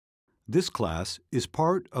This class is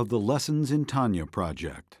part of the Lessons in Tanya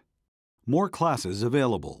project. More classes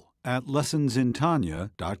available at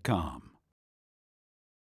lessonsintanya.com.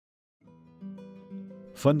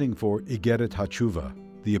 Funding for Igeret HaTshuva,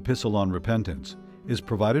 the Epistle on Repentance, is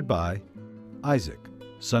provided by Isaac,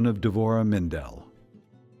 son of Devorah Mindel.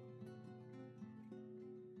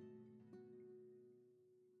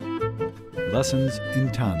 Lessons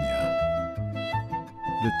in Tanya.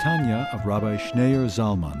 The Tanya of Rabbi Schneur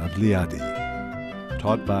Zalman of Liadi,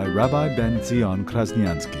 taught by Rabbi Ben Zion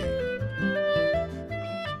Krasniansky.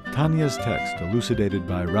 Tanya's text elucidated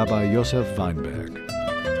by Rabbi Yosef Weinberg.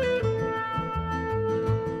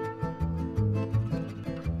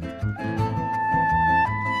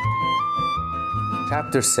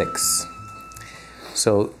 Chapter 6.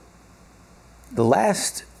 So, the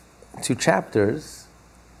last two chapters,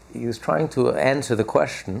 he was trying to answer the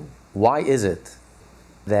question, why is it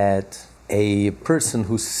that a person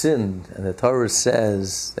who sinned, and the Torah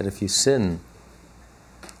says that if you sin,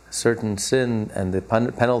 a certain sin, and the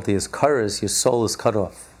penalty is kares, your soul is cut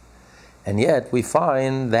off. And yet we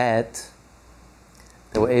find that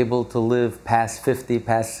they were able to live past 50,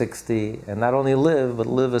 past 60, and not only live, but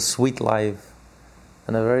live a sweet life,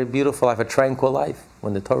 and a very beautiful life, a tranquil life,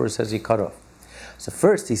 when the Torah says you cut off. So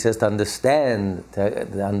first he says to understand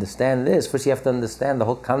this, first you have to understand the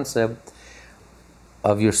whole concept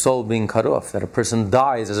of your soul being cut off, that a person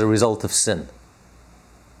dies as a result of sin,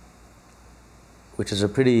 which is a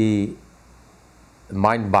pretty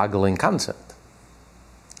mind-boggling concept.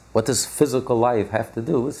 What does physical life have to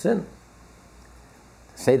do with sin?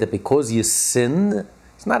 To say that because you sinned,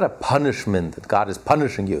 it's not a punishment that God is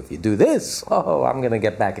punishing you. If you do this, I'm going to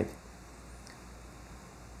get back at you.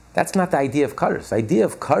 That's not the idea of kares. The idea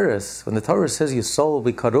of kares, when the Torah says your soul will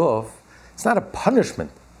be cut off, it's not a punishment.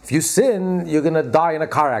 If you sin, you're going to die in a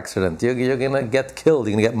car accident. You're going to get killed.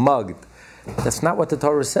 You're going to get mugged. That's not what the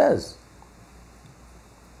Torah says.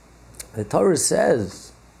 The Torah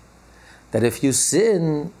says that if you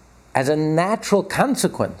sin, as a natural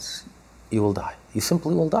consequence, you will die. You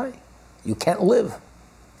simply will die. You can't live.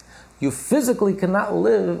 You physically cannot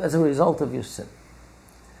live as a result of your sin,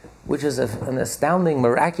 which is an astounding,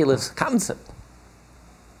 miraculous concept.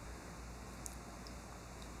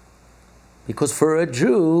 Because for a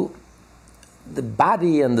Jew, the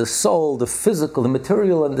body and the soul, the physical, the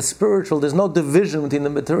material and the spiritual, there's no division between the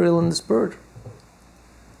material and the spiritual.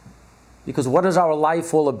 Because what is our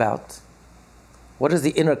life all about? What is the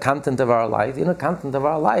inner content of our life? The inner content of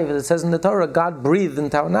our life, as it says in the Torah, God breathed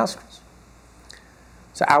into our nostrils.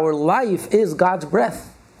 So our life is God's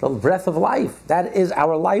breath, the breath of life. That is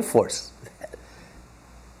our life force.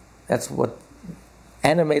 That's what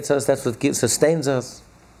animates us, that's what sustains us.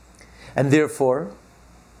 And therefore,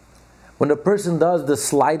 when a person does the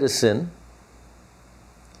slightest sin,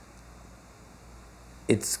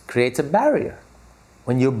 it creates a barrier.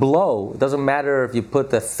 When you blow, it doesn't matter if you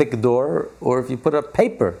put a thick door or if you put a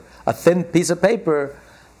thin piece of paper,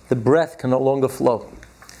 the breath can no longer flow.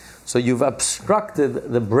 So you've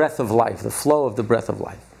obstructed the breath of life, the flow of the breath of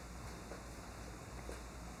life.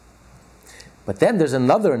 But then there's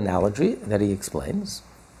another analogy that he explains,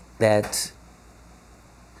 that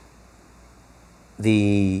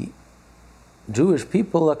the Jewish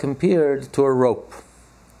people are compared to a rope.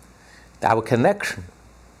 Our connection,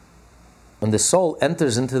 when the soul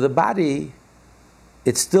enters into the body,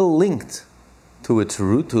 it's still linked to its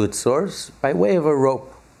root, to its source, by way of a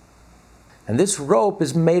rope. And this rope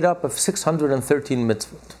is made up of 613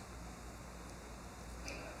 mitzvot.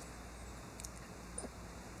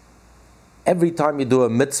 Every time you do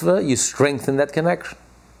a mitzvah, you strengthen that connection.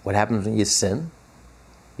 What happens when you sin?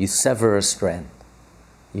 You sever a strand.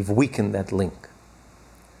 You've weakened that link.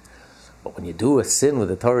 But when you do a sin where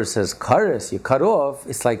the Torah says kares, you cut off,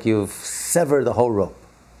 it's like you've severed the whole rope.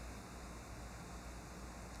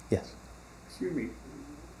 Yes? Excuse me.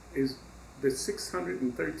 Is the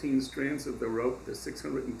 613 strands of the rope, the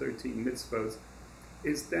 613 mitzvahs,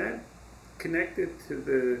 is that connected to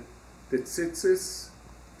the tzitzis?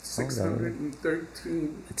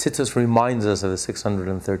 613? The tzitzis reminds us of the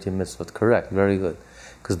 613 mitzvot. Correct, very good.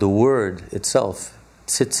 Because the word itself,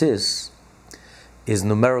 tzitzis, is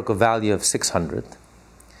numerical value of 600.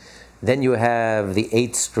 Then you have the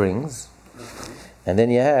 8 strings, and then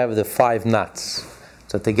you have the 5 knots.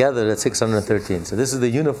 So together that's 613. So this is the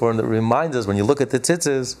uniform that reminds us, when you look at the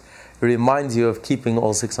tzitzis, it reminds you of keeping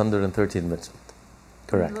all 613 mitzvot.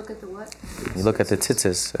 Correct. You look at the what? You look at the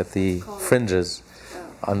tzitzis, at the fringes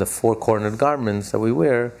on the 4-cornered garments that we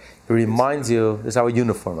wear, it reminds you, this is our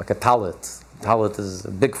uniform, like a talit. Talit is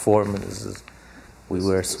a big form, and we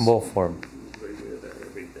wear a small form.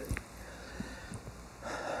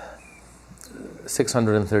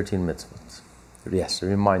 613 mitzvot. Yes, it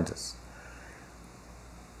reminds us.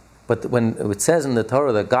 But when it says in the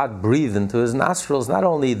Torah that God breathed into his nostrils, not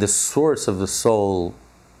only the source of the soul,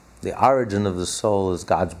 the origin of the soul is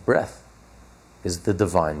God's breath, is the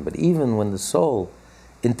divine, but even when the soul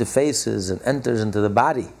interfaces and enters into the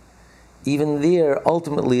body, even there,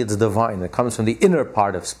 ultimately it's divine. It comes from the inner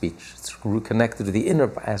part of speech. It's connected to the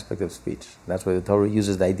inner aspect of speech. That's why the Torah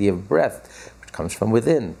uses the idea of breath, which comes from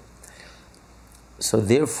within. So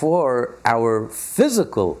therefore, our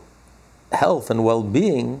physical health and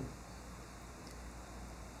well-being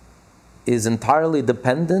is entirely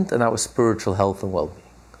dependent on our spiritual health and well-being.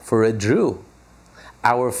 For a Jew,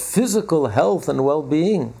 our physical health and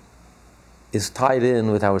well-being is tied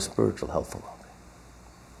in with our spiritual health and well-being.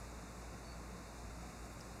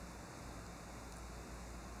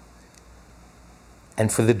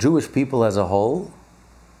 And for the Jewish people as a whole,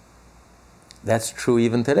 that's true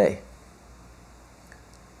even today.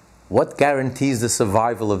 What guarantees the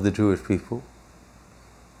survival of the Jewish people?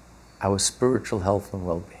 Our spiritual health and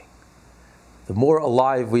well-being. The more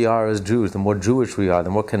alive we are as Jews, the more Jewish we are, the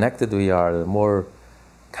more connected we are, the more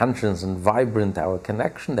conscious and vibrant our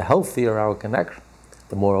connection, the healthier our connection,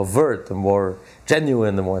 the more overt, the more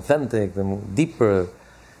genuine, the more authentic, the more deeper,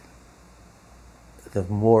 the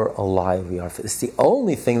more alive we are. It's the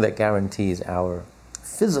only thing that guarantees our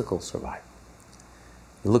physical survival.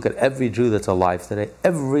 You look at every Jew that's alive today,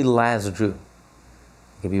 every last Jew.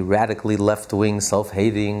 It can be radically left-wing,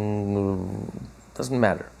 self-hating, doesn't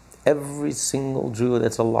matter. Every single Jew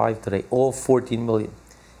that's alive today, all 14 million,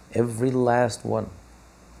 every last one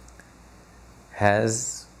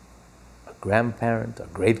has a grandparent, a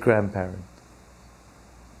great-grandparent,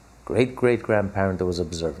 great-great-grandparent that was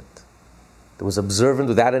observant. That was observant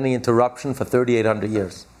without any interruption for 3,800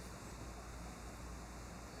 years.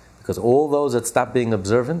 Because all those that stopped being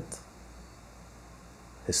observant,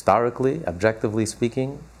 historically, objectively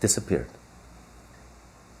speaking, disappeared.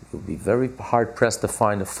 You'll be very hard-pressed to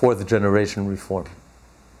find a fourth generation reform.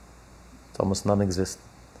 It's almost non-existent.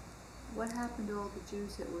 What happened to all the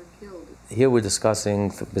Jews that were killed? Here we're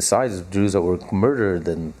discussing, besides Jews that were murdered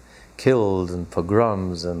and killed, and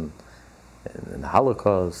pogroms, and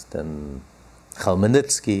Holocaust, and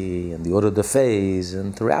Khmelnytsky, and the Order de Fez,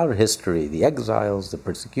 and throughout history, the exiles, the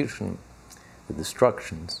persecution, the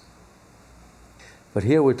destructions. But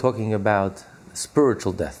here we're talking about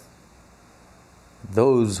spiritual death.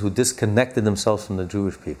 Those who disconnected themselves from the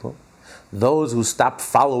Jewish people, those who stopped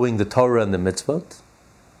following the Torah and the mitzvot,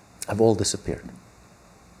 have all disappeared.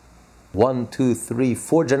 1, 2, 3,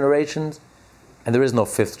 4 generations, and there is no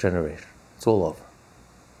fifth generation. It's all over.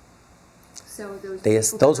 So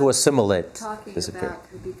Those who assimilate talking disappear. about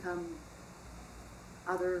who become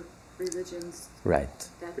other religions, Right.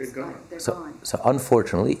 They're gone. They're So, gone. so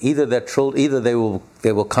unfortunately, either they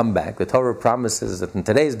will come back. The Torah promises that in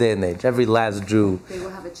today's day and age, every last Jew They will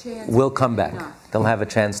have a chance. will come maybe back. not. They'll have a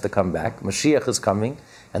chance to come back. Mashiach is coming,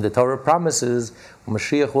 and the Torah promises when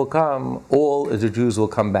Mashiach will come, all the Jews will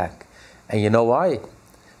come back. And you know why?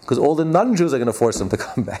 Because all the non-Jews are going to force them to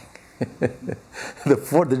come back.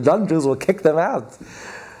 The non-Jews will kick them out.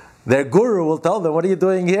 Their guru will tell them, "What are you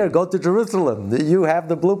doing here? Go to Jerusalem. You have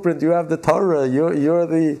the blueprint. You have the Torah. You're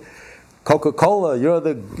the Coca-Cola. You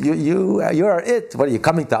are it. What are you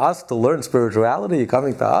coming to us to learn spirituality? You're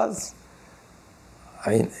coming to us? I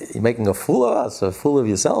mean, you're making a fool of us, a fool of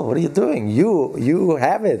yourself. What are you doing? You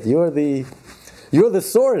have it. You're the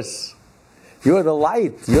source. You're the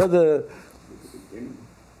light.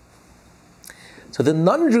 So the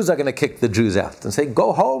non-Jews are going to kick the Jews out and say,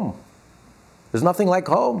 "Go home. There's nothing like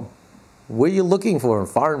home. What are you looking for in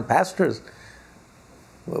foreign pastures?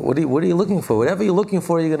 What are you looking for? Whatever you're looking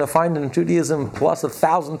for, you're going to find in Judaism plus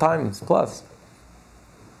 1,000 times plus."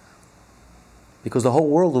 Because the whole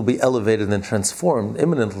world will be elevated and transformed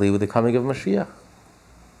imminently with the coming of Mashiach.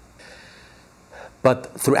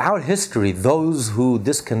 But throughout history, those who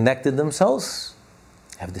disconnected themselves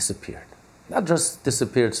have disappeared. Not just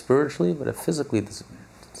disappeared spiritually, but have physically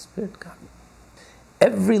disappeared. God.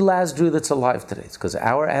 Every last Jew that's alive today, it's because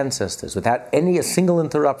our ancestors, without a single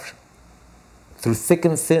interruption, through thick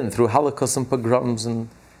and thin, through Holocaust and pogroms, and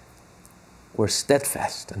were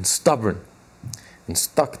steadfast and stubborn, and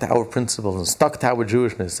stuck to our principles, and stuck to our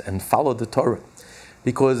Jewishness, and followed the Torah.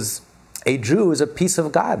 Because a Jew is a piece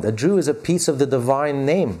of God. A Jew is a piece of the divine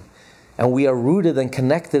name. And we are rooted and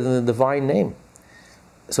connected in the divine name.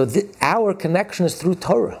 So our connection is through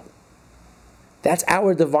Torah. That's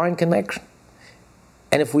our divine connection.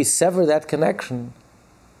 And if we sever that connection,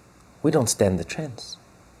 we don't stand a chance.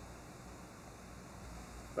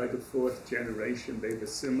 By the fourth generation, they've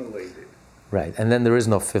assimilated. Right, and then there is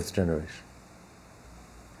no fifth generation.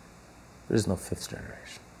 There is no fifth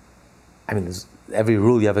generation. I mean, every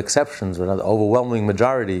rule you have exceptions, but the overwhelming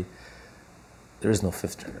majority, there is no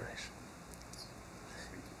fifth generation.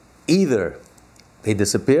 Either they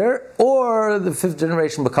disappear, or the fifth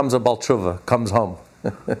generation becomes a Baal Tshuva, comes home,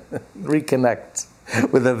 reconnects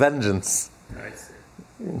with a vengeance,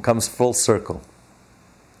 and comes full circle.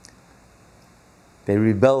 They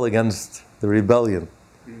rebel against the rebellion,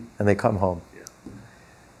 and they come home.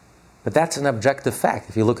 But that's an objective fact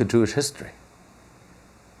if you look at Jewish history.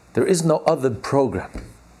 There is no other program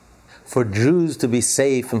for Jews to be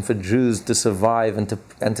safe and for Jews to survive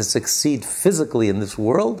and to succeed physically in this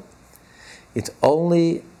world. It's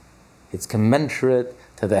commensurate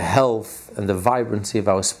to the health and the vibrancy of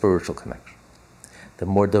our spiritual connection. The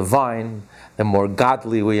more divine, the more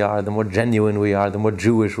godly we are, the more genuine we are, the more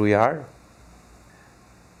Jewish we are,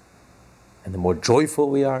 and the more joyful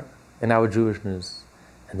we are in our Jewishness,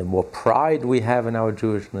 and the more pride we have in our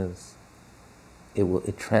Jewishness,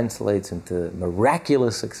 it translates into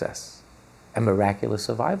miraculous success and miraculous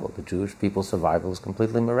survival. The Jewish people's survival is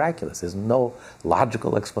completely miraculous. There's no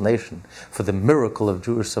logical explanation for the miracle of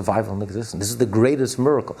Jewish survival and existence. This is the greatest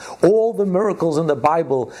miracle. All the miracles in the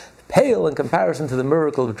Bible pale in comparison to the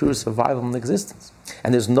miracle of Jewish survival and existence.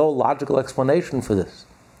 And there's no logical explanation for this.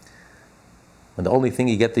 And the only thing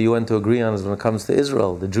you get the UN to agree on is when it comes to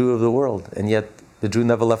Israel, the Jew of the world, and yet the Jew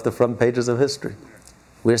never left the front pages of history.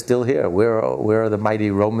 We're still here. Where are the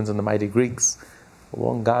mighty Romans and the mighty Greeks?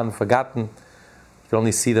 Long gone, forgotten. You can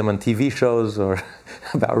only see them on TV shows or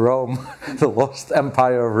about Rome, the lost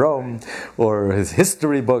empire of Rome, or his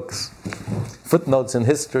history books, footnotes in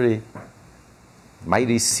history.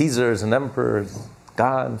 Mighty Caesars and emperors,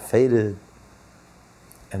 gone, faded.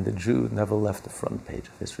 And the Jew never left the front page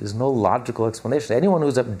of history. There's no logical explanation. Anyone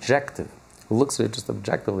who's objective, who looks at it just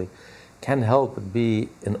objectively, can't help but be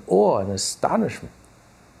in awe and astonishment.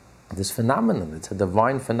 This phenomenon, it's a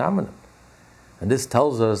divine phenomenon. And this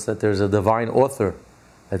tells us that there's a divine author,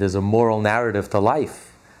 that there's a moral narrative to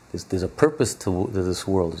life. There's a purpose to this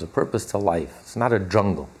world, there's a purpose to life. It's not a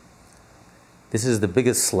jungle. This is the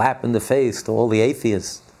biggest slap in the face to all the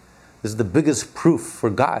atheists. This is the biggest proof for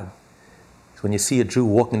God. It's when you see a Jew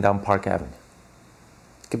walking down Park Avenue.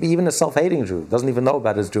 It could be even a self-hating Jew, doesn't even know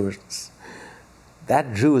about his Jewishness.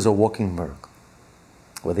 That Jew is a walking miracle.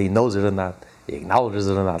 Whether he knows it or not, he acknowledges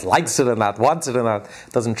it or not, likes it or not, wants it or not,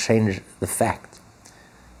 it doesn't change the fact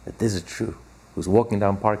that this is Jew who's walking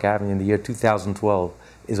down Park Avenue in the year 2012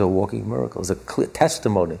 is a walking miracle, is a clear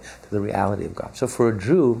testimony to the reality of God. So for a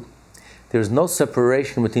Jew, there's no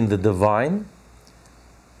separation between the divine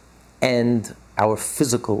and our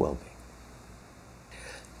physical well-being.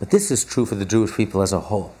 But this is true for the Jewish people as a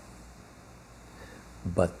whole.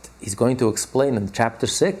 But he's going to explain in chapter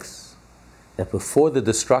 6 that before the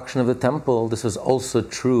destruction of the temple, this was also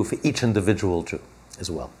true for each individual Jew as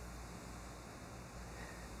well.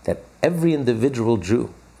 That every individual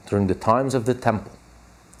Jew during the times of the temple,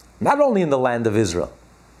 not only in the land of Israel,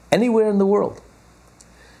 anywhere in the world,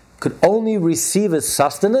 could only receive his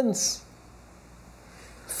sustenance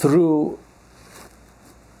through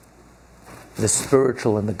the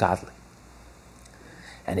spiritual and the godly.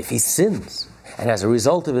 And if he sins, and as a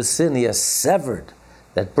result of his sin, he has severed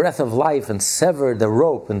that breath of life and severed the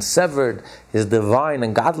rope and severed his divine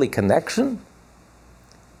and godly connection,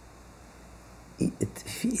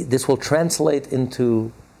 this will translate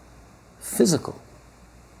into physical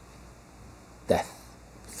death,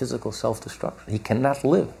 physical self-destruction. He cannot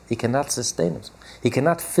live. He cannot sustain himself. He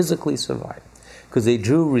cannot physically survive. Because a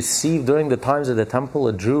Jew received, during the times of the temple,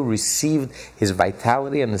 a Jew received his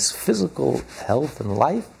vitality and his physical health and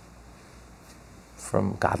life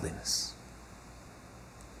from godliness.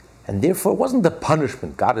 And therefore, it wasn't the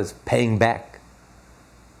punishment God is paying back.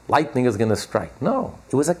 Lightning is going to strike. No,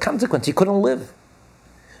 it was a consequence. You couldn't live.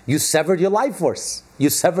 You severed your life force. You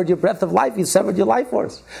severed your breath of life. You severed your life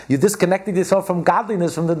force. You disconnected yourself from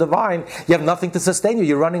godliness, from the divine. You have nothing to sustain you.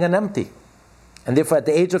 You're running on empty. And therefore, at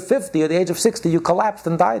the age of 50 or the age of 60, you collapsed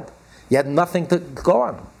and died. You had nothing to go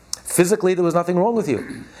on. Physically, there was nothing wrong with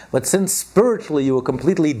you. But since spiritually you were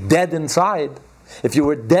completely dead inside, if you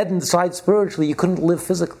were dead inside spiritually, you couldn't live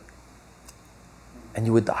physically. And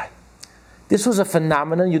you would die. This was a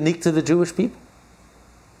phenomenon unique to the Jewish people.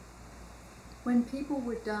 When people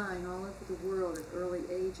were dying all over the world at early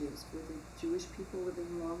ages, were the Jewish people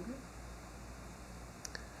living longer?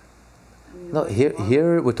 No,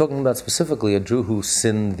 here we're talking about specifically a Jew who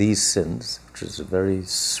sinned these sins, which is very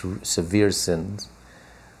severe sins.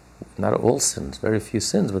 Not all sins, very few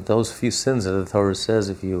sins, but those few sins that the Torah says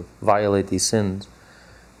if you violate these sins,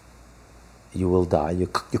 you will die. You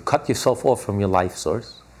cut yourself off from your life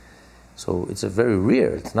source. So it's a very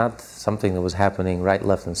rare. It's not something that was happening right,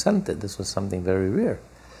 left, and center. This was something very rare.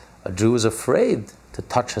 A Jew is afraid to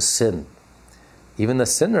touch a sin, even a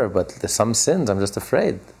sinner. But there's some sins I'm just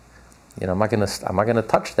afraid. I'm not gonna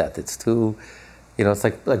touch that. It's too, it's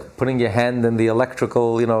like putting your hand in the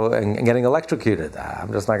electrical, and getting electrocuted.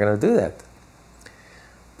 I'm just not gonna do that.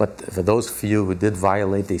 But for those few who did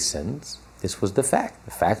violate these sins, this was the fact.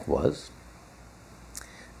 The fact was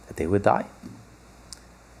that they would die.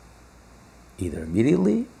 Either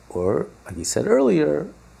immediately, or, like he said earlier,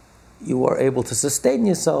 you are able to sustain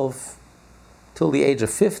yourself till the age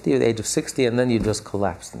of 50 or the age of 60, and then you just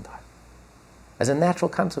collapse and die. As a natural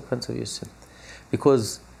consequence of your sin.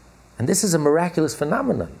 And this is a miraculous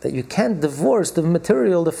phenomenon, that you can't divorce the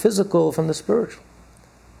material, the physical, from the spiritual.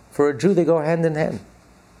 For a Jew, they go hand in hand.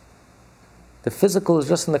 The physical is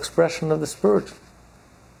just an expression of the spiritual,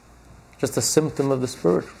 just a symptom of the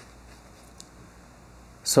spiritual.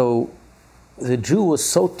 So, the Jew was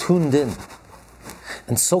so tuned in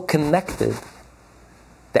and so connected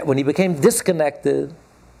that when he became disconnected,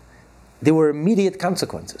 there were immediate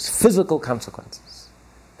consequences, physical consequences,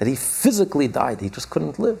 that he physically died. He just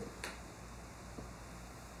couldn't live.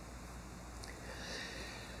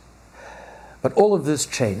 But all of this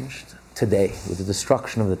changed today with the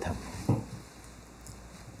destruction of the temple.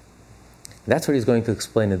 That's what he's going to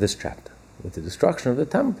explain in this chapter. With the destruction of the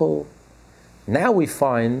temple, now we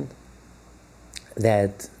find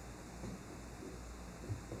that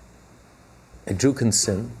a Jew can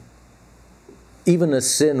sin, even a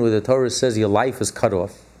sin where the Torah says your life is cut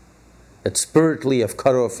off, that spiritually you have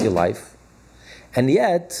cut off your life, and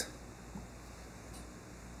yet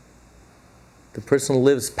the person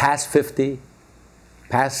lives past 50,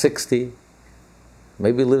 past 60,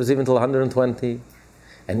 maybe lives even till 120,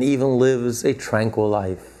 and even lives a tranquil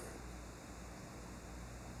life,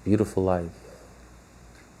 beautiful life,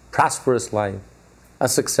 prosperous life, a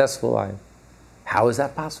successful life. How is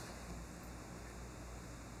that possible?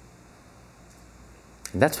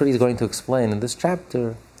 And that's what he's going to explain in this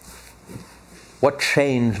chapter. What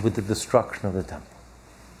changed with the destruction of the temple?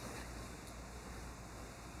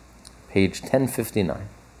 Page 1059.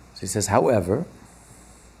 So he says, however,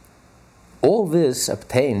 all this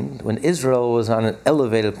obtained when Israel was on an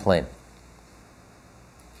elevated plane.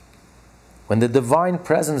 When the divine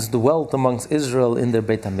presence dwelt amongst Israel in their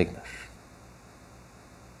Beit HaMikdash.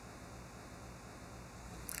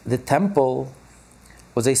 The temple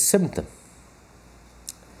was a symptom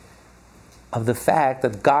of the fact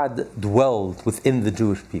that God dwelled within the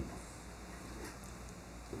Jewish people.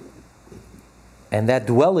 And that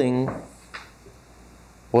dwelling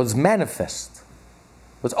was manifest,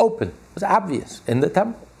 was open, was obvious in the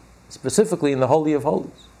temple, specifically in the Holy of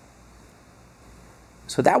Holies.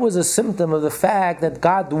 So that was a symptom of the fact that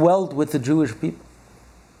God dwelled with the Jewish people.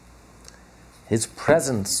 His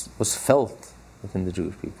presence was felt within the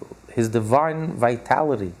Jewish people. His divine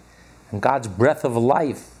vitality and God's breath of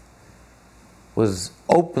life was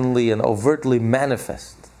openly and overtly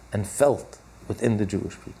manifest and felt within the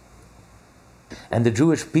Jewish people. And the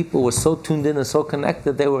Jewish people were so tuned in and so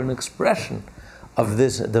connected, they were an expression of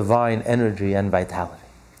this divine energy and vitality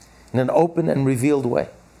in an open and revealed way.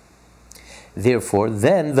 Therefore,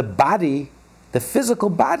 then the body, the physical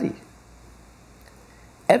body,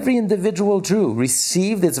 every individual Jew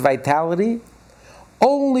received its vitality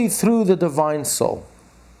only through the divine soul.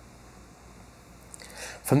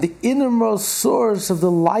 From the innermost source of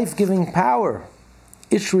the life-giving power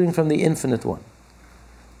issuing from the Infinite One.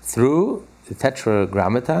 Through the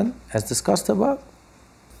Tetragrammaton, as discussed above.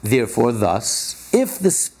 Therefore, thus, if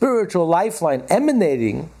the spiritual lifeline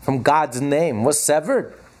emanating from God's name was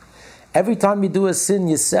severed, every time you do a sin,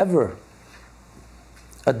 you sever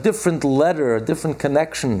a different letter, a different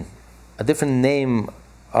connection, a different name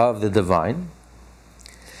of the divine.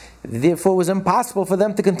 Therefore, it was impossible for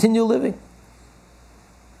them to continue living.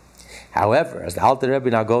 However, as the Alter Rebbe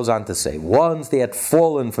now goes on to say, once they had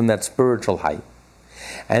fallen from that spiritual height,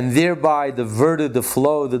 and thereby diverted the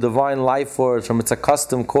flow of the divine life force from its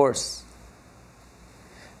accustomed course,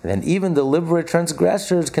 then even deliberate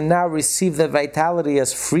transgressors can now receive that vitality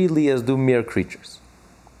as freely as do mere creatures.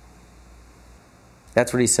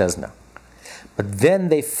 That's what he says now. But then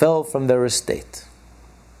they fell from their estate,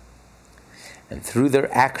 and through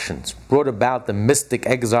their actions brought about the mystic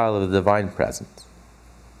exile of the divine presence.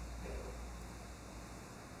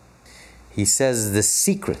 He says the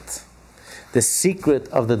secret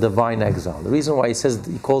of the divine exile. The reason why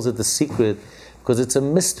he calls it the secret, because it's a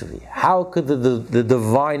mystery. How could the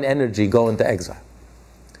divine energy go into exile?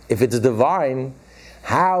 If it's divine,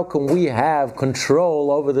 how can we have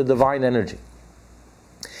control over the divine energy?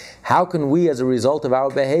 How can we, as a result of our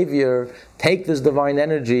behavior, take this divine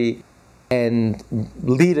energy and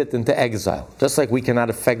lead it into exile? Just like we cannot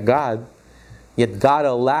affect God, yet God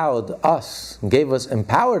allowed us,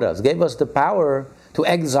 empowered us, gave us the power to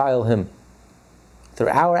exile Him. Through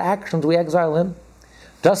our actions, we exile Him.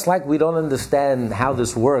 Just like we don't understand how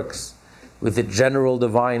this works with the general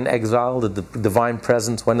divine exile, the divine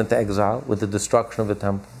presence went into exile with the destruction of the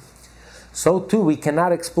temple. So too, we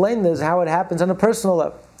cannot explain this, how it happens on a personal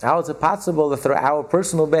level. How is it possible that through our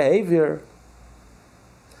personal behavior,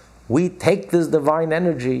 we take this divine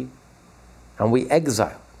energy and we exile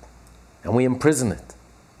it, and we imprison it,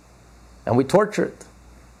 and we torture it?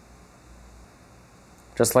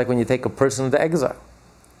 Just like when you take a person into exile.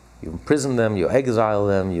 You imprison them, you exile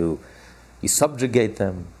them, you subjugate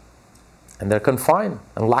them, and they're confined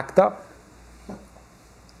and locked up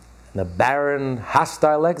in a barren,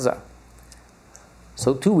 hostile exile.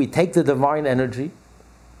 So too, we take the divine energy.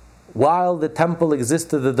 While the temple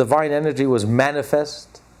existed, the divine energy was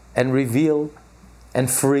manifest and revealed and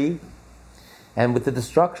free. And with the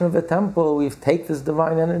destruction of the temple, we take this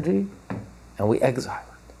divine energy and we exile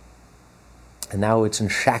it. And now it's in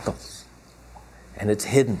shackles, and it's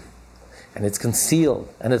hidden, and it's concealed,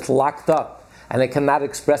 and it's locked up, and it cannot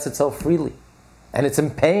express itself freely. And it's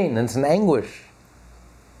in pain, and it's in anguish.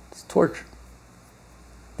 It's torture.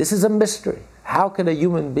 This is a mystery. How can a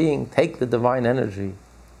human being take the divine energy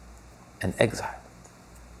and exile it?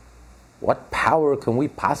 What power can we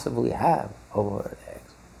possibly have over it?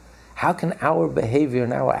 How can our behavior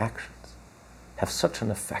and our actions have such an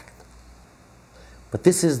effect? But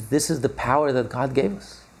this is the power that God gave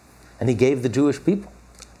us. And He gave the Jewish people.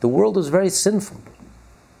 The world is very sinful.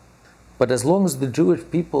 But as long as the Jewish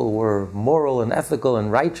people were moral and ethical and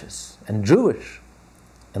righteous and Jewish,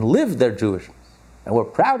 and lived their Jewishness, and were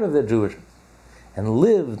proud of their Jewishness, and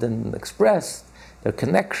lived and expressed their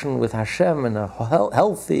connection with Hashem in a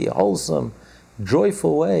healthy, wholesome,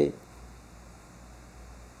 joyful way,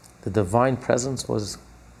 the divine presence was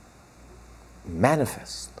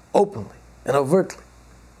manifest, openly and overtly,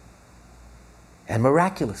 and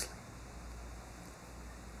miraculously.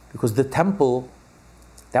 Because the temple,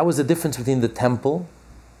 that was the difference between the temple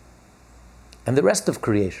and the rest of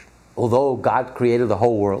creation. Although God created the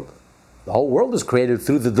whole world is created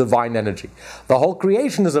through the divine energy. The whole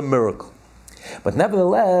creation is a miracle. But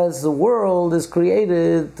nevertheless, the world is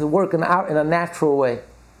created to work in a natural way.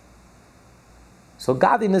 So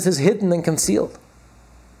godliness is hidden and concealed.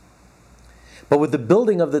 But with the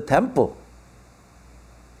building of the temple,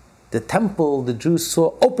 the Jews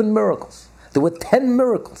saw open miracles. There were 10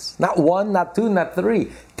 miracles. Not 1, not 2, not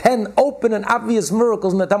 3. 10 open and obvious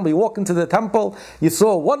miracles in the temple. You walk into the temple, you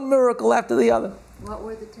saw one miracle after the other. What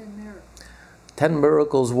were the 10 miracles? 10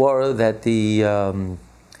 miracles were that a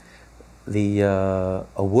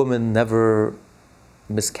woman never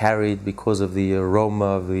miscarried because of the aroma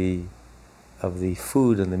of the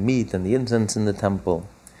food and the meat and the incense in the temple.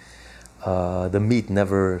 The meat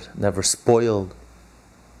never spoiled.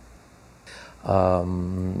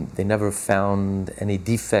 They never found any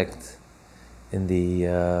defect in the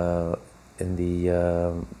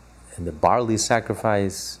barley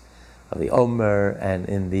sacrifice of the Omer, and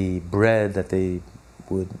in the bread that they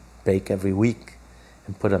would bake every week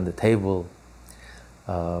and put on the table.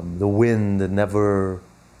 The wind never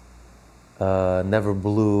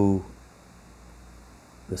blew.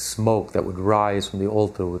 The smoke that would rise from the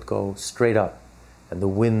altar would go straight up, and the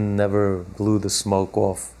wind never blew the smoke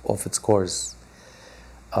off its course.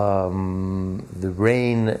 The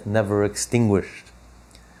rain never extinguished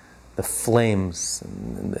the flames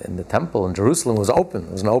in the temple in Jerusalem. Was open.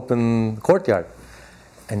 It was an open courtyard,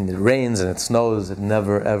 and it rains and it snows. It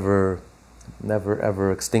never ever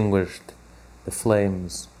extinguished the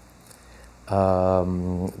flames.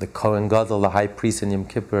 The Kohen Gadol, the high priest in Yom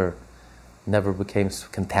Kippur, never became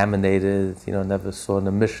contaminated. Never saw an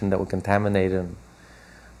emission that would contaminate him.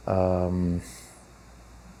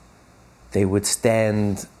 They would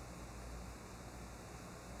stand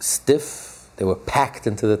stiff. They were packed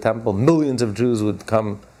into the temple. Millions of Jews would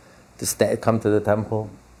come to the temple.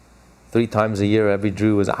 3 times a year, every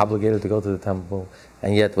Jew was obligated to go to the temple.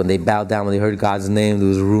 And yet, when they bowed down, when they heard God's name, there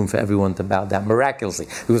was room for everyone to bow down miraculously.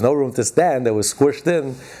 There was no room to stand. They were squished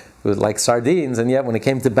in. It was like sardines. And yet, when it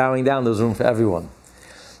came to bowing down, there was room for everyone.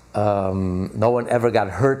 No one ever got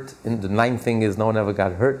hurt. And the 9th thing is, no one ever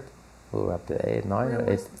got hurt. We were up to 8, 9, Where or 8.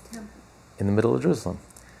 was the temple? In the middle of Jerusalem.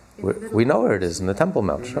 In the middle We of know where it is, in the Temple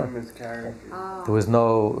Mount, sure. Oh, There was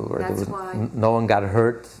why. no one got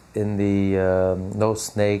hurt in no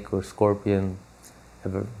snake or scorpion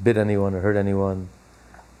ever bit anyone or hurt anyone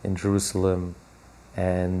in Jerusalem.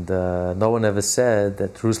 And no one ever said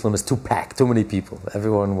that Jerusalem is too packed, too many people.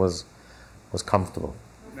 Everyone was comfortable.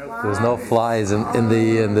 There was no flies in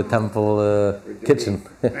the temple kitchen.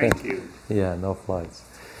 Thank you. Yeah, no flies.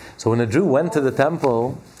 So when a Jew went to the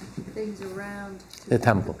temple, Things around to the keep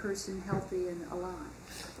temple, the person healthy and alive.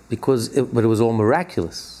 but it was all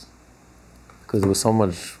miraculous, because there was so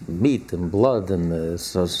much meat and blood and there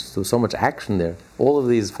was so much action there. All of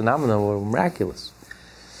these phenomena were miraculous.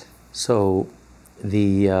 So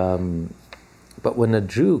but when a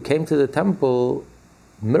Jew came to the temple,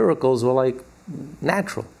 miracles were like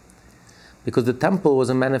natural, because the temple was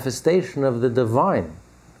a manifestation of the divine.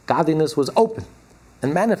 Godliness was open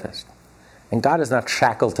and manifest. And God is not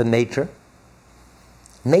shackled to nature.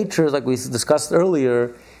 Nature, like we discussed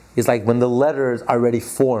earlier, is like when the letters are already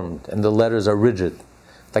formed and the letters are rigid.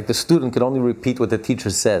 Like the student can only repeat what the teacher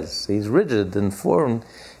says. He's rigid and formed,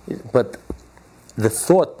 but the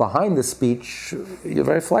thought behind the speech, you're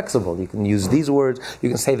very flexible. You can use these words, you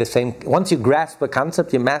can say the same. Once you grasp the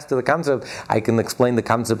concept, you master the concept, I can explain the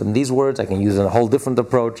concept in these words, I can use a whole different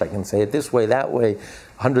approach, I can say it this way, that way,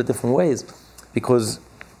 100 different ways, because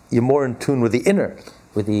you're more in tune with the inner.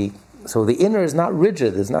 So the inner is not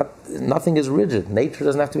rigid, nothing is rigid. Nature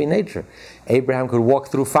doesn't have to be nature. Abraham could walk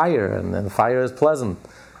through fire, and fire is pleasant.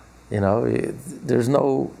 There's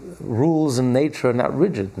no rules in nature are not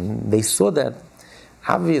rigid. And they saw that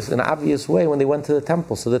in an obvious way when they went to the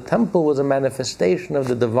temple. So the temple was a manifestation of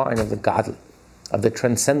the divine, of the godly, of the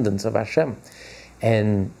transcendence of Hashem.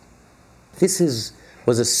 And this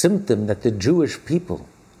was a symptom that the Jewish people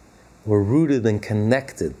were rooted and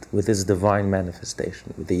connected with this divine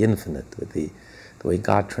manifestation, with the infinite, with the way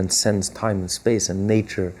God transcends time and space and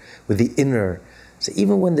nature, with the inner. So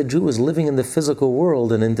even when the Jew was living in the physical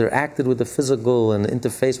world and interacted with the physical and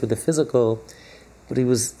interfaced with the physical, but he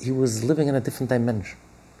was living in a different dimension.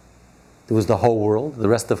 There was the whole world, the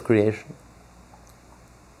rest of creation,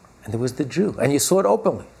 and there was the Jew, and you saw it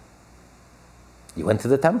openly. You went to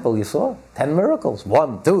the temple, you saw 10 miracles,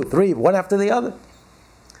 1, 2, 3, one after the other.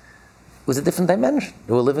 It was a different dimension.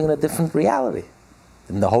 They were living in a different reality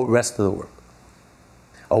than the whole rest of the world.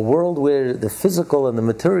 A world where the physical and the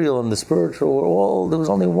material and the spiritual there was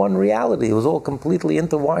only one reality. It was all completely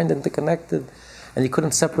intertwined, interconnected, and you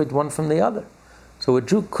couldn't separate one from the other. So a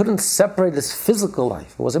Jew couldn't separate his physical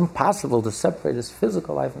life. It was impossible to separate his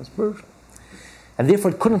physical life and spiritual. And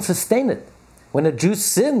therefore it couldn't sustain it. When a Jew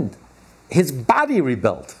sinned, his body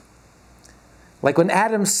rebelled. Like when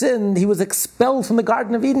Adam sinned, he was expelled from the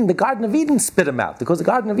Garden of Eden. The Garden of Eden spit him out because the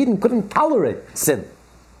Garden of Eden couldn't tolerate sin.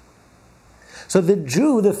 So the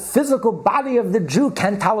Jew, the physical body of the Jew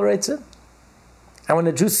can't tolerate sin. And when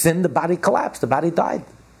a Jew sinned, the body collapsed, the body died.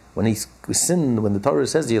 When he sinned, when the Torah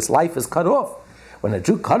says his life is cut off, when a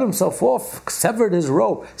Jew cut himself off, severed his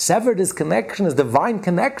rope, severed his connection, his divine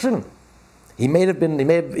connection, he may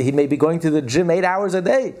be going to the gym 8 hours a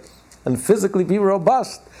day and physically be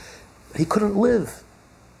robust. He couldn't live,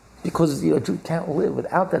 because a Jew can't live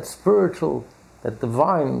without that spiritual, that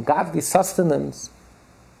divine, godly sustenance.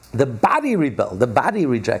 The body rebelled, the body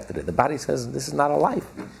rejected it. The body says, this is not a life,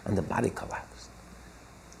 and the body collapsed.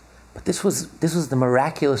 But this was the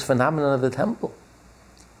miraculous phenomenon of the temple,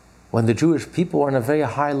 when the Jewish people were on a very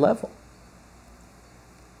high level.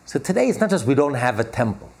 So today it's not just we don't have a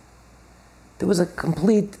temple. There was a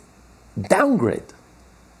complete downgrade,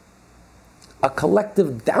 a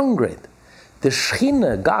collective downgrade. The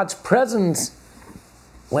Shekhinah, God's presence,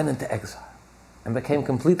 went into exile and became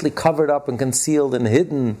completely covered up and concealed and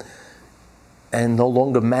hidden and no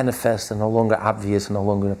longer manifest and no longer obvious and no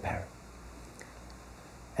longer apparent.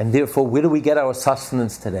 And therefore, where do we get our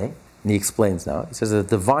sustenance today? And he explains now. He says that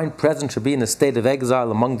the divine presence should be in a state of exile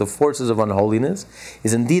among the forces of unholiness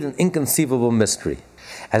is indeed an inconceivable mystery.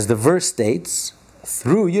 As the verse states,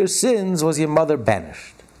 through your sins was your mother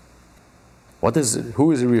banished.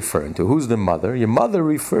 Who is he referring to? Who's the mother? Your mother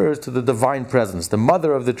refers to the divine presence, the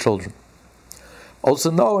mother of the children. Also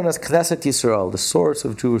known as Knesset Yisrael, the source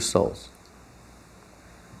of Jewish souls.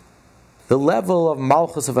 The level of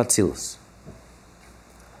Malchus of Atzilus.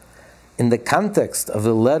 In the context of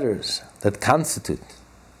the letters that constitute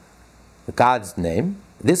God's name,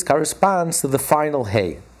 this corresponds to the final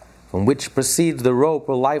Hey, from which proceeds the rope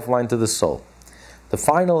or lifeline to the soul. The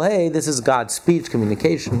final Hey, this is God's speech,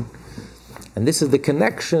 communication, and this is the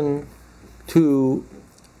connection to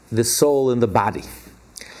the soul and the body.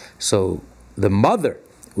 So the mother,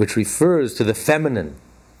 which refers to the feminine,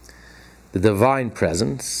 the divine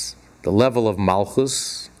presence, the level of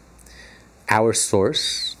Malchus, our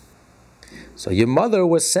source. So your mother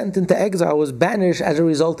was sent into exile, was banished as a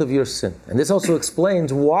result of your sin. And this also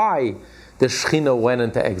explains why the Shekhinah went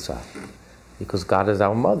into exile. Because God is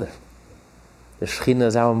our mother. The Shekhinah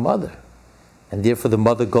is our mother. And therefore the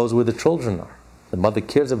mother goes where the children are. The mother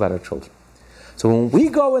cares about her children. So when we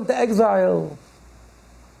go into exile,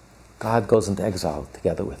 God goes into exile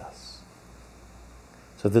together with us.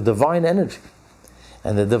 So the divine energy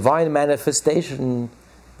and the divine manifestation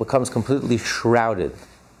becomes completely shrouded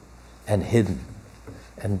and hidden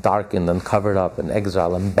and darkened and covered up and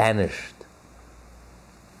exiled and banished.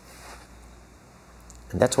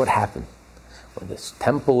 And that's what happened. When this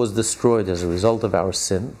temple was destroyed as a result of our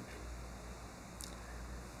sin,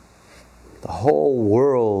 the whole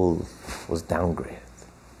world was downgraded.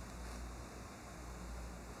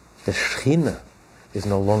 The Shekhinah is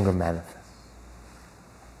no longer manifest.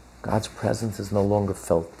 God's presence is no longer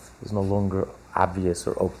felt, is no longer obvious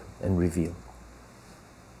or open and revealed.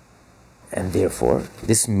 And therefore,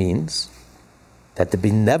 this means that the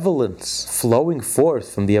benevolence flowing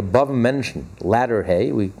forth from the above-mentioned latter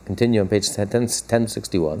hay, we continue on page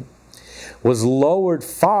 1061, was lowered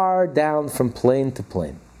far down from plane to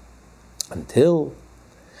plane, until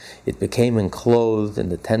it became enclosed in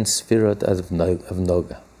the 10 Sfirot of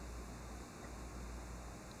Noga.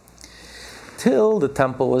 Till the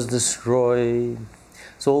temple was destroyed.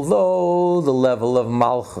 So although the level of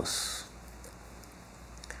Malchus,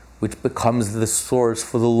 which becomes the source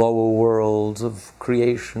for the lower worlds of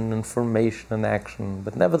creation and formation and action,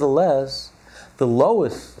 but nevertheless, the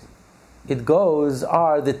lowest it goes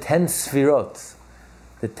are the 10 Sfirot,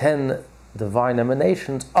 the 10 divine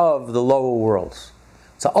emanations of the lower worlds.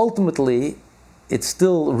 So ultimately, it's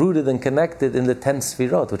still rooted and connected in the 10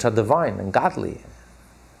 Sfirot, which are divine and godly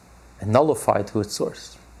and nullified to its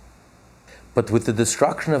source. But with the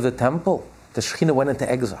destruction of the temple, the Shekhinah went into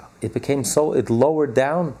exile. It became so, it lowered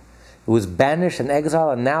down, it was banished in exile,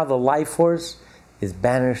 and now the life force is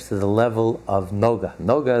banished to the level of Noga.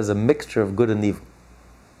 Noga is a mixture of good and evil,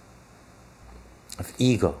 of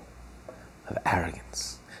ego, of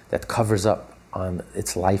arrogance, that covers up on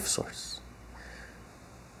its life source.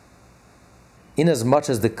 Inasmuch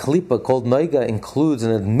as the Klippa called Noga includes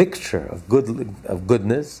an admixture of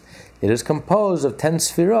goodness, it is composed of 10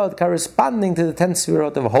 Sfirot corresponding to the 10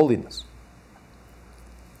 Sfirot of holiness,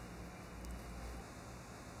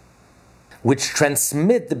 which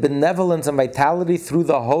transmit the benevolence and vitality through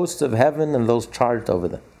the hosts of heaven and those charged over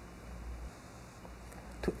them,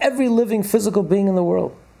 to every living physical being in the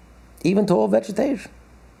world, even to all vegetation.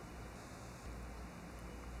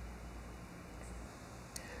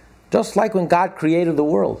 Just like when God created the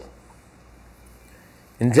world.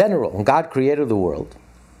 In general, when God created the world,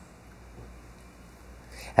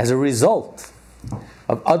 as a result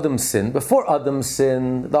of Adam's sin, before Adam's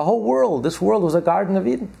sin, the whole world, this world was a Garden of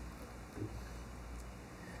Eden.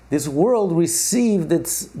 This world received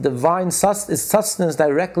its divine sustenance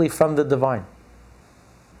directly from the divine.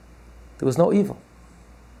 There was no evil.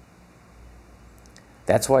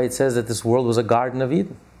 That's why it says that this world was a Garden of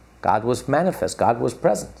Eden. God was manifest, God was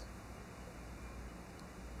present.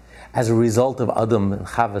 As a result of Adam and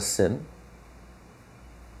Chava's sin,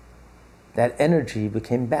 that energy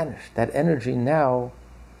became banished. That energy now,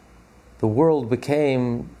 the world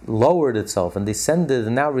lowered itself and descended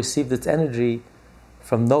and now received its energy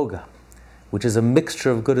from Noga, which is a mixture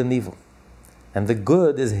of good and evil. And the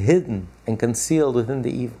good is hidden and concealed within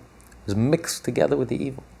the evil. It was mixed together with the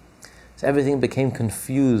evil. So everything became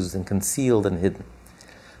confused and concealed and hidden.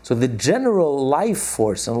 So the general life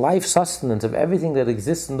force and life sustenance of everything that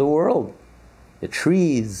exists in the world, the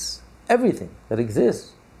trees, everything that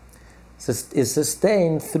exists, is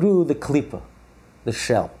sustained through the Klippa, the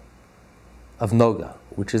shell of Noga,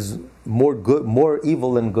 which is more good, more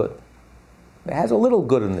evil than good. It has a little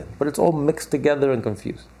good in it, but it's all mixed together and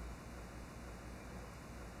confused.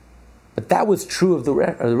 But that was true of the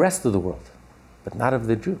rest of the world, but not of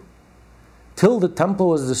the Jew. Till the temple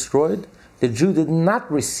was destroyed, the Jew did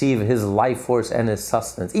not receive his life force and his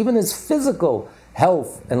sustenance, even his physical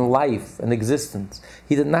health and life and existence.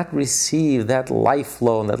 He did not receive that life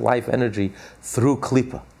flow and that life energy through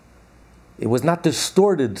Klippa. It was not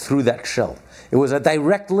distorted through that shell. It was a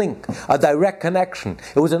direct link, a direct connection.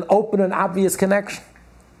 It was an open and obvious connection.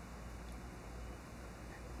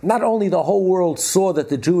 Not only the whole world saw that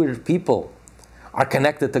the Jewish people are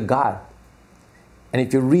connected to God, and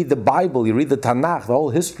if you read the Bible, you read the Tanakh, the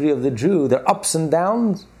whole history of the Jew, their ups and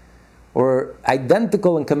downs were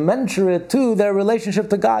identical and commensurate to their relationship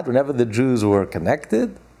to God. Whenever the Jews were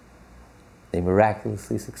connected, they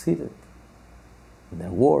miraculously succeeded in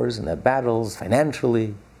their wars, in their battles,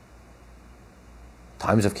 financially.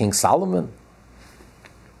 Times of King Solomon,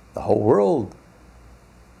 the whole world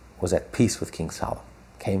was at peace with King Solomon,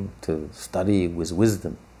 came to study his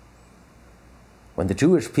wisdom. when the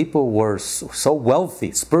Jewish people were so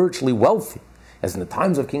wealthy, spiritually wealthy, as in the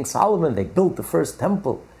times of King Solomon, they built the first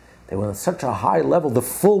temple. They were on such a high level. The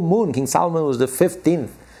full moon, King Solomon was the 15th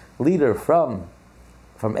leader from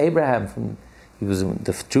Abraham. He was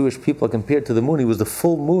the Jewish people compared to the moon. He was the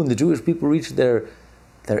full moon. The Jewish people reached their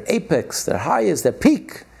apex, their highest, their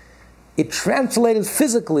peak. It translated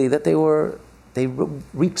physically that they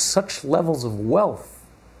reached such levels of wealth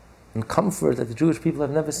and comfort that the Jewish people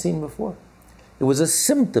have never seen before. It was a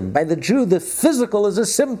symptom. By the Jew, the physical is a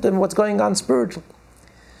symptom of what's going on spiritually.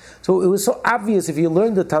 So it was so obvious. If you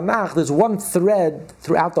learn the Tanakh, there's one thread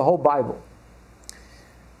throughout the whole Bible.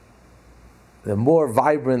 The more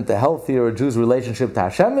vibrant, the healthier a Jew's relationship to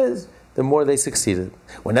Hashem is, the more they succeeded.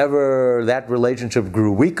 Whenever that relationship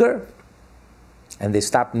grew weaker, and they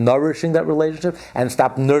stopped nourishing that relationship and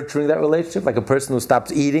stopped nurturing that relationship, like a person who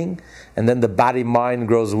stops eating, and then the body-mind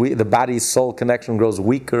grows weak, the body-soul connection grows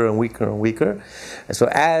weaker and weaker and weaker. And so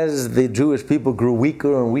as the Jewish people grew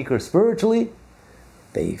weaker and weaker spiritually,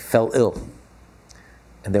 they fell ill.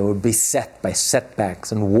 And they were beset by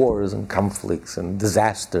setbacks and wars and conflicts and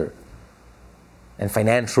disaster and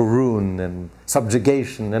financial ruin and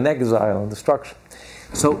subjugation and exile and destruction.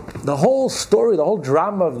 So the whole story, the whole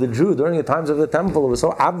drama of the Jew during the times of the temple was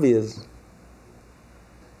so obvious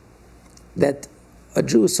that a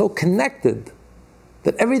Jew is so connected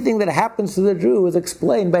that everything that happens to the Jew is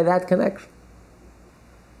explained by that connection.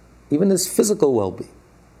 Even his physical well-being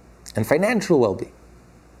and financial well-being.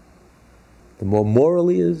 The more moral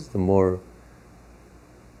he is, the more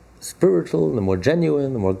spiritual, the more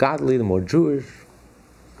genuine, the more godly, the more Jewish,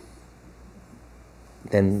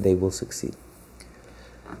 then they will succeed.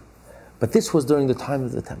 But this was during the time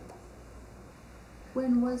of the temple.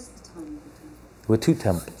 When was the time of the temple? There were two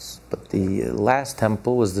temples, but the last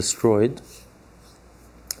temple was destroyed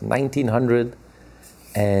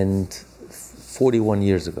 1941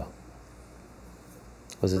 years ago.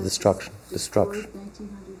 Was a destruction. Destroyed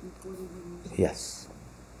 1941 years ago. Yes.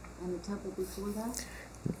 And the temple before that?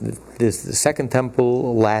 The second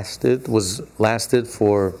temple lasted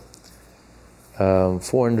for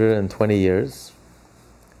 420 years.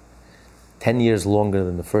 10 years longer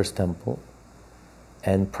than the first temple.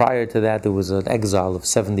 And prior to that, there was an exile of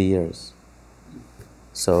 70 years.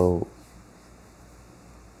 So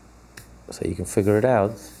you can figure it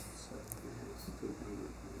out.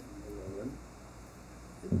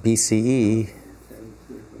 BCE.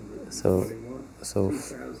 So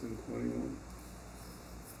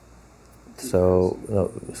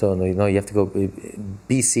you have to go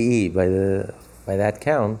BCE by that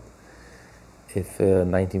count. If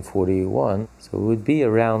 1941, so it would be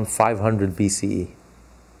around 500 BCE.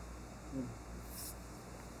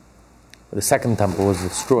 The second temple was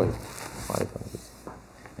destroyed, 500.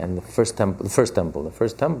 And the first temple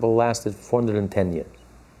lasted 410 years.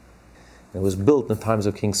 It was built in the times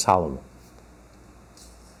of King Solomon.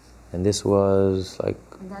 And this was like...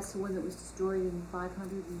 And that's the one that was destroyed in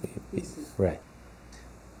 500 BC. Right.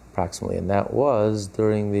 Approximately. And that was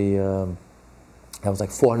during the... that was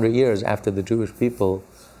like 400 years after the Jewish people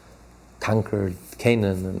conquered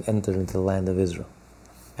Canaan and entered into the land of Israel.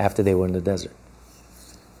 After they were in the desert.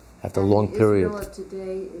 After a long period. Israel of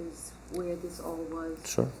today is where this all was.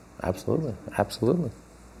 Sure. Absolutely.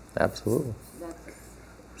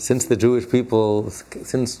 Since the Jewish people,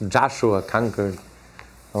 since Joshua conquered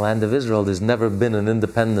the land of Israel, there's never been an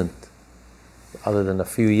independent, other than a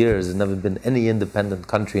few years, there's never been any independent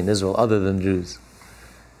country in Israel other than Jews.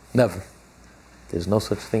 Never. There's no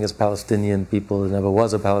such thing as Palestinian people. There never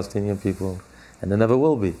was a Palestinian people, and there never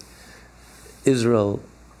will be. Israel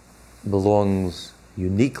belongs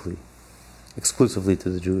uniquely, exclusively to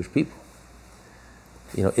the Jewish people.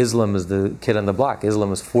 Islam is the kid on the block.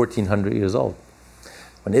 Islam is 1,400 years old.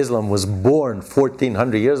 When Islam was born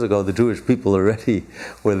 1,400 years ago, the Jewish people already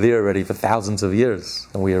were there already for thousands of years,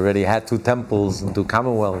 and we already had 2 temples and 2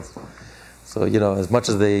 commonwealths. So, as much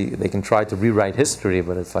as they can try to rewrite history,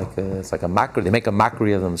 but it's like a mockery. They make a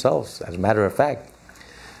mockery of themselves. As a matter of fact,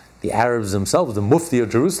 the Arabs themselves, the Mufti of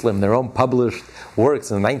Jerusalem, their own published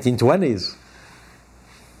works in the 1920s,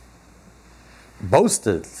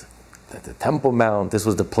 boasted that the Temple Mount, this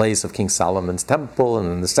was the place of King Solomon's temple,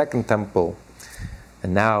 and then the second temple.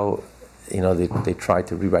 And now, they try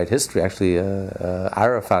to rewrite history. Actually,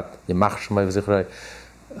 Arafat, Yamach Shemai V'Zichrei,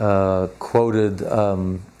 quoted...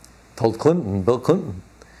 told Bill Clinton,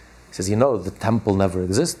 he says, the temple never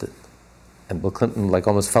existed. And Bill Clinton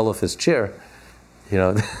almost fell off his chair.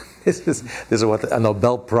 This is what a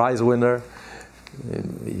Nobel Prize winner,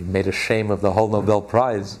 he made a shame of the whole Nobel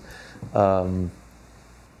Prize.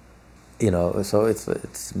 So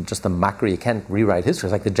it's just a mockery. You can't rewrite history.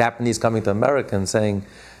 It's like the Japanese coming to America and saying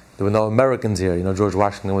there were no Americans here. George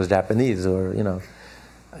Washington was Japanese, or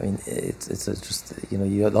I mean, it's just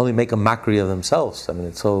you only make a mockery of themselves. I mean,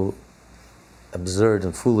 it's so absurd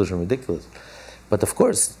and foolish and ridiculous. But of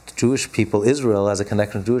course, Jewish people, Israel has a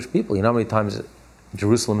connection to Jewish people. You know how many times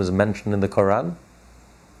Jerusalem is mentioned in the Quran?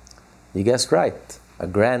 You guessed right. A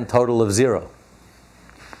grand total of 0.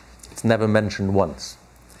 It's never mentioned once.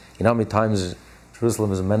 You know how many times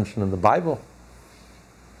Jerusalem is mentioned in the Bible?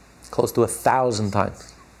 Close to 1,000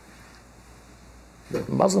 times. The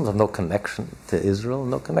Muslims have no connection to Israel,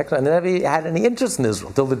 no connection, and they never had any interest in Israel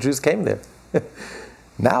until the Jews came there.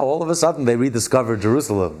 Now, all of a sudden, they rediscovered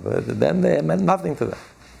Jerusalem. Then they meant nothing to them.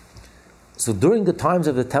 So during the times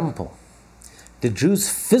of the temple, the Jews'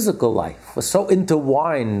 physical life was so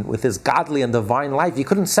intertwined with his godly and divine life, you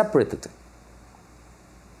couldn't separate the two.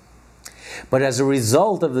 But as a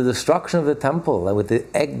result of the destruction of the temple, with the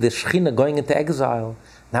Shekhinah going into exile,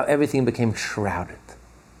 now everything became shrouded.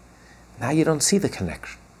 Now you don't see the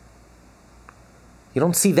connection. You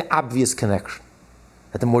don't see the obvious connection.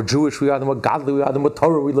 That the more Jewish we are, the more godly we are, the more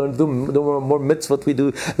Torah we learn, the more mitzvot we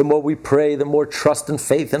do, the more we pray, the more trust and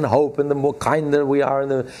faith and hope, and the more kinder we are,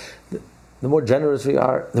 and the more generous we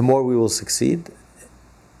are, the more we will succeed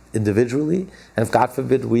individually. And if, God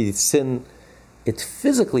forbid, we sin, it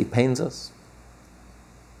physically pains us.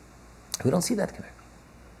 We don't see that connection.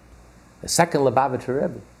 The second Lubavitcher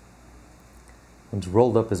Rebbe once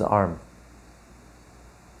rolled up his arm,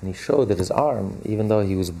 and he showed that his arm, even though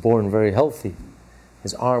he was born very healthy,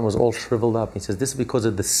 his arm was all shriveled up. He says, this is because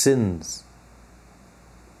of the sins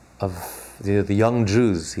of the young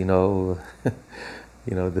Jews, the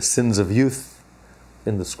sins of youth,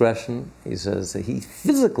 indiscretion. He says he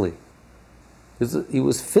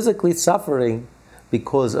was physically suffering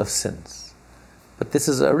because of sins. But this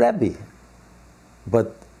is a Rebbe.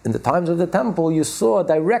 But in the times of the temple, you saw a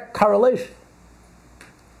direct correlation.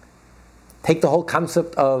 Take the whole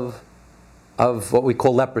concept of what we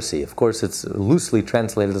call leprosy. Of course, it's loosely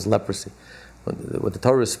translated as leprosy. What the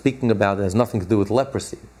Torah is speaking about has nothing to do with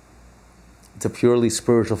leprosy. It's a purely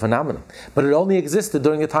spiritual phenomenon. But it only existed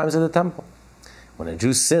during the times of the temple. When a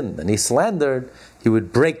Jew sinned and he slandered, he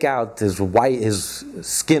would break out, his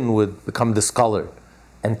skin would become discolored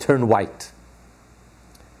and turn white.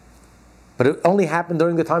 But it only happened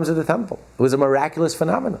during the times of the temple. It was a miraculous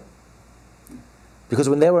phenomenon. Because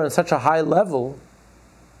when they were on such a high level,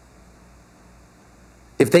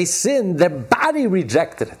 if they sinned, their body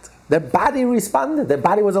rejected it. Their body responded. Their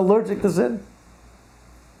body was allergic to sin.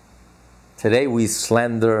 Today we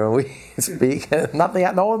slander, we speak, nothing.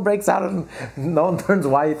 No one breaks out, and no one turns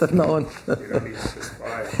white, and no one. You don't need to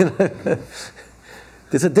survive.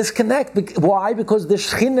 There's a disconnect. Why? Because the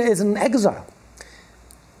Shekhinah is in exile.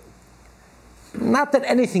 Not that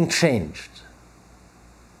anything changed.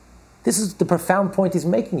 This is the profound point he's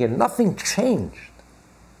making here. Nothing changed.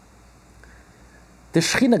 The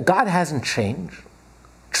Shekhinah, God hasn't changed.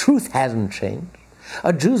 Truth hasn't changed.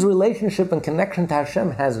 A Jew's relationship and connection to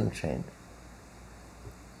Hashem hasn't changed.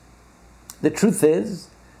 The truth is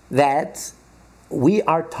that we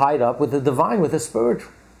are tied up with the divine, with the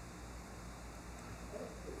spiritual.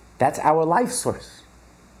 That's our life source,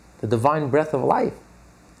 the divine breath of life.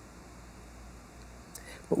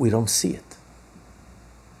 But we don't see it.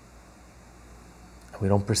 And we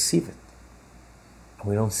don't perceive it. And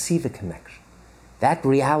we don't see the connection. That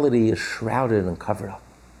reality is shrouded and covered up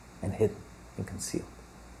and hidden and concealed.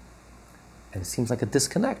 And it seems like a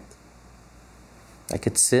disconnect. Like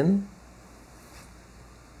it's sin,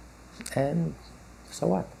 and so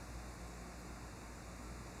what?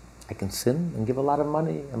 I can sin and give a lot of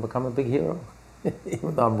money and become a big hero,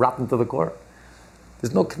 even though I'm rotten to the core.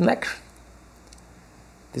 There's no connection.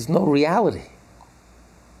 There's no reality.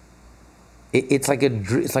 It's like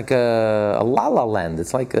a la-la land.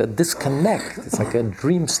 It's like a disconnect. It's like a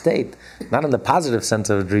dream state. Not in the positive sense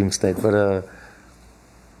of a dream state, but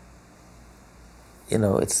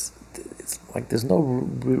it's like there's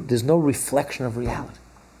no reflection of reality.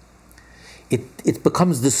 It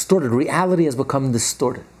becomes distorted. Reality has become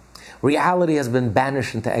distorted. Reality has been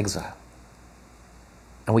banished into exile.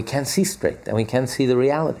 And we can't see straight, and we can't see the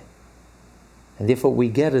reality. And therefore what we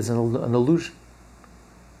get is an illusion.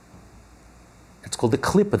 It's called the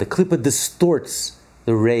klippa. The klippa distorts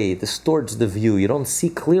the ray, distorts the view. You don't see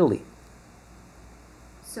clearly.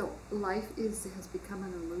 So life has become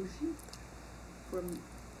an illusion for the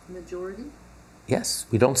majority? Yes,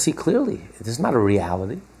 we don't see clearly. It is not a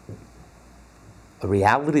reality. A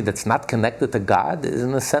reality that's not connected to God is,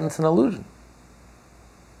 in a sense, an illusion.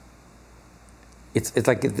 It's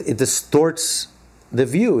like it distorts the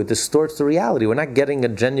view. It distorts the reality. We're not getting a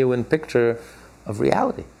genuine picture of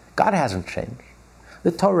reality. God hasn't changed.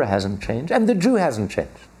 The Torah hasn't changed. And the Jew hasn't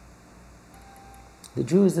changed. The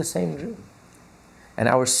Jew is the same Jew. And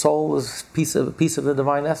our soul is a piece of the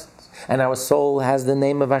divine essence. And our soul has the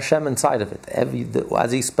name of Hashem inside of it.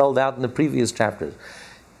 As he spelled out in the previous chapters.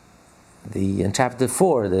 In chapter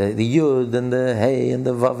 4, the Yud and the Hey and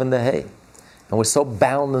the Vav and the Hey. And we're so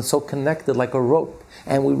bound and so connected like a rope.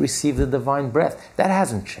 And we receive the divine breath. That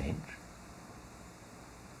hasn't changed.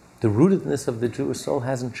 The rootedness of the Jewish soul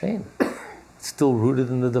hasn't changed. It's still rooted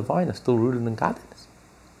in the divine. It's still rooted in godliness.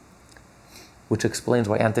 Which explains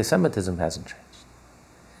why anti-Semitism hasn't changed.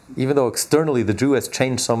 Even though externally the Jew has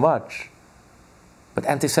changed so much, but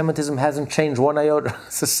anti-Semitism hasn't changed one iota.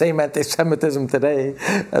 It's the same anti-Semitism today.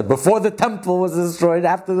 Before the temple was destroyed,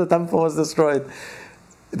 after the temple was destroyed.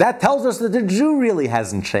 That tells us that the Jew really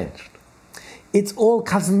hasn't changed. It's all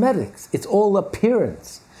cosmetics. It's all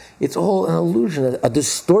appearance. It's all an illusion, a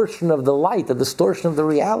distortion of the light, a distortion of the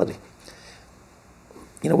reality.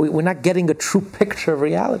 We're not getting a true picture of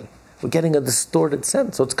reality. We're getting a distorted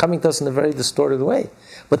sense. So it's coming to us in a very distorted way.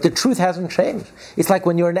 But the truth hasn't changed. It's like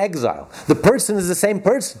when you're in exile. The person is the same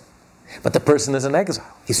person. But the person is in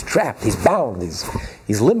exile. He's trapped. He's bound.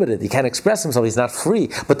 He's limited. He can't express himself. He's not free.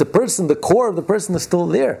 But the person, the core of the person is still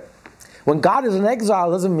there. When God is in exile,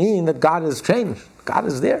 it doesn't mean that God has changed. God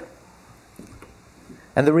is there.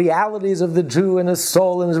 And the realities of the Jew and his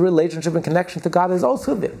soul and his relationship and connection to God is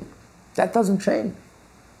also there. That doesn't change.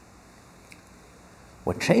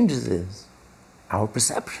 What changes is our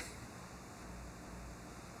perception.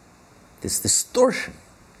 This distortion.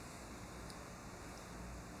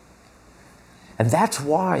 And that's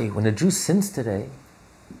why when a Jew sins today,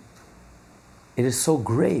 it is so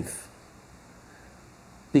grave.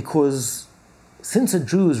 Because since a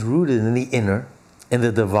Jew is rooted in the inner, in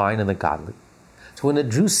the divine and the godly, so when a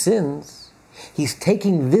Jew sins, he's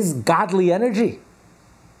taking this godly energy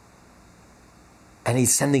and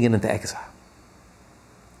he's sending it into exile.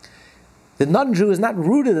 The non-Jew is not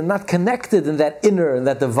rooted and not connected in that inner and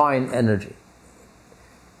that divine energy.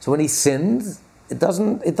 So when he sins, it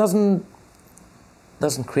doesn't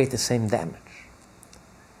create the same damage.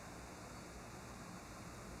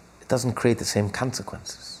 It doesn't create the same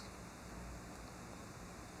consequences.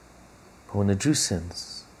 But when a Jew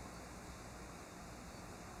sins,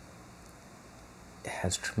 it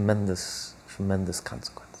has tremendous, tremendous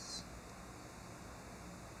consequences.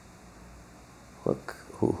 Look,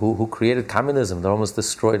 who created communism? They almost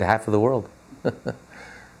destroyed half of the world. It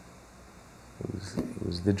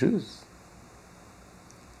was the Jews.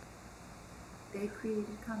 They created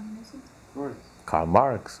communism? Of course. Karl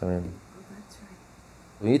Marx, Oh, that's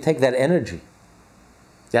right. when you take that energy,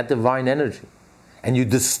 that divine energy, and you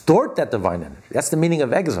distort that divine energy, that's the meaning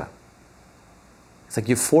of exile. It's like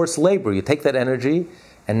you force labor. You take that energy,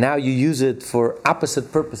 and now you use it for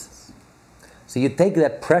opposite purposes. So you take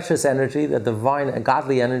that precious energy, that divine and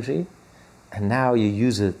godly energy, and now you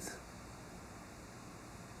use it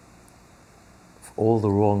for all the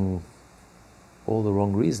wrong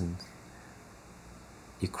reasons.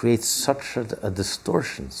 You create such a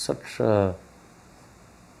distortion,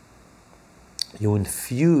 you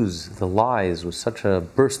infuse the lies with such a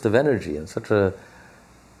burst of energy and such a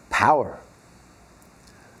power.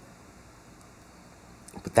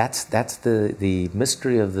 But that's the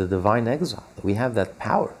mystery of the divine exile, that we have that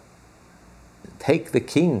power to take the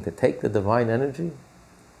king, to take the divine energy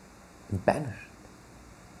and banish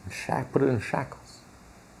it, and put it in shackles.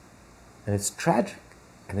 And it's tragic,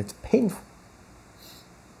 and it's painful.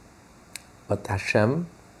 But Hashem,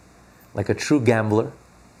 like a true gambler,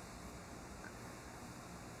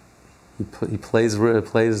 he plays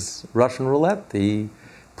Russian roulette. He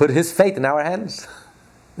put his fate in our hands.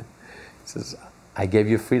 He says, I gave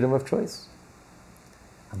you freedom of choice.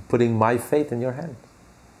 I'm putting my fate in your hands.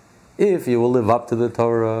 If you will live up to the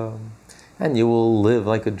Torah, and you will live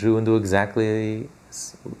like a Jew and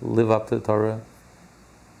live up to the Torah,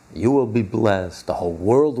 you will be blessed. The whole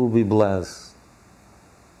world will be blessed.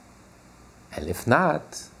 And if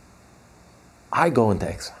not, I go into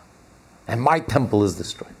exile. And my temple is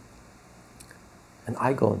destroyed. And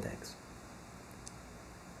I go into exile.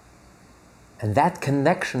 And that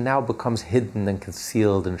connection now becomes hidden and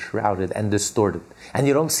concealed and shrouded and distorted. And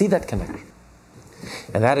you don't see that connection.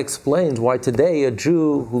 And that explains why today a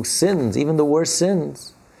Jew who sins, even the worst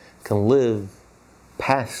sins, can live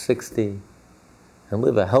past 60 and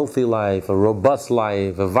live a healthy life, a robust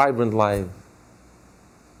life, a vibrant life,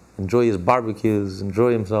 enjoy his barbecues,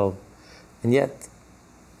 enjoy himself. And yet,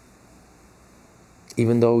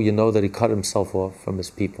 even though you know that he cut himself off from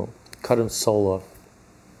his people, cut his soul off,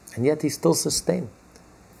 and yet he's still sustained.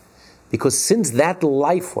 Because since that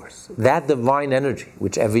life force, that divine energy,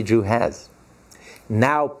 which every Jew has,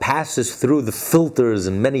 now passes through the filters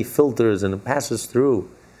and many filters, and it passes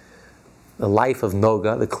through the life of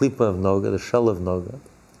Noga, the klipa of Noga, the shell of Noga,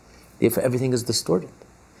 if everything is distorted.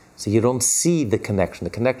 So you don't see the connection.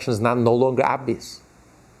 The connection is no longer obvious.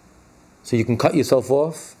 So you can cut yourself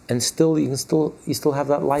off, and you still have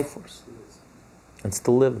that life force, and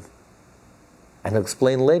still live. And I'll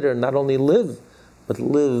explain later, not only live, but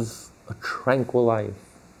live a tranquil life,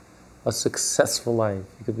 a successful life.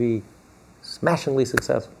 You could be smashingly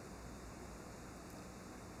successful,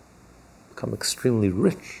 become extremely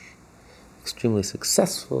rich, extremely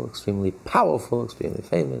successful, extremely powerful, extremely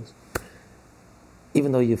famous.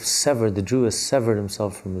 Even though the Jew has severed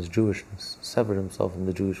himself from his Jewishness, severed himself from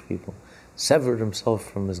the Jewish people, severed himself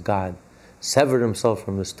from his God, severed himself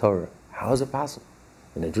from his Torah. How is it possible?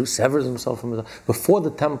 When a Jew severs himself from his... Before the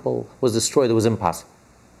temple was destroyed, it was impossible.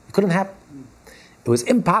 It couldn't happen. It was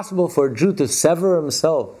impossible for a Jew to sever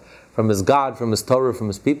himself from his God, from his Torah, from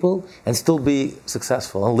his people, and still be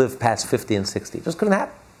successful and live past 50 and 60. It just couldn't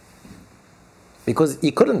happen. Because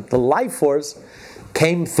he couldn't. The life force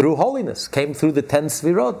came through holiness, came through the 10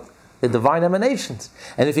 Sfirot, the divine emanations.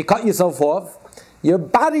 And if you cut yourself off, your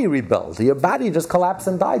body rebelled. Your body just collapsed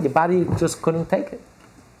and died. Your body just couldn't take it.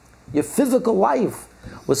 Your physical life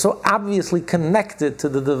was so obviously connected to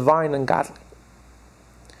the divine and godly.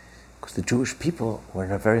 Because the Jewish people were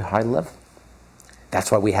at a very high level. That's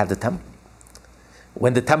why we had the temple.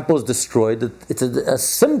 When the temple is destroyed, it's a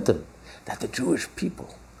symptom that the Jewish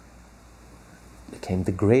people became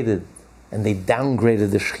degraded, and they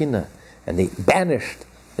downgraded the Shekhinah, and they banished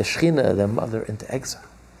the Shekhinah, their mother, into exile.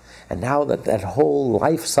 And now that whole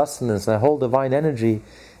life sustenance, that whole divine energy,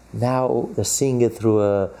 now they're seeing it through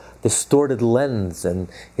a distorted lens, and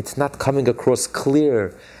it's not coming across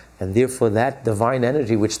clear, and therefore that divine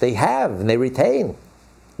energy which they have and they retain,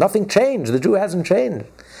 nothing changed, the Jew hasn't changed,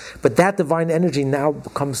 but that divine energy now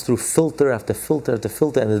comes through filter after filter after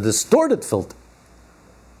filter, and a distorted filter.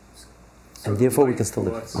 So and therefore we can still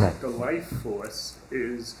live. Force, right. The life force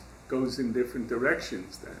goes in different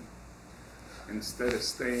directions then. Instead of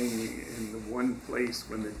staying in the one place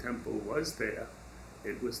when the temple was there,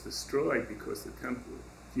 it was destroyed because the temple,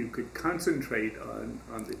 you could concentrate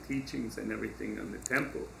on the teachings and everything on the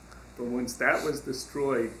temple. But once that was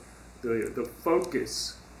destroyed, the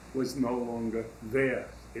focus was no longer there.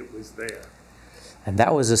 It was there. And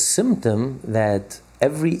that was a symptom that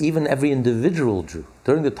even every individual Jew,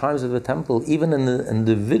 during the times of the temple, even an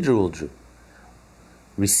individual Jew,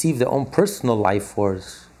 received their own personal life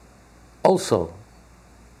force, also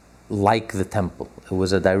like the temple. It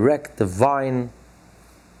was a direct divine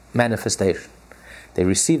manifestation. They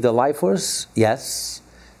received the life force, yes,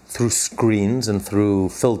 through screens and through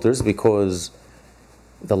filters, because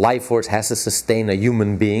the life force has to sustain a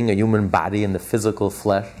human being, a human body in the physical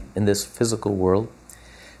flesh, in this physical world.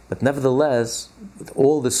 But nevertheless, with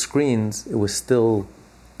all the screens, it was still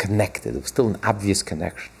connected. It was still an obvious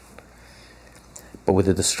connection. But with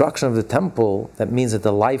the destruction of the temple, that means that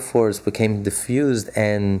the life force became diffused,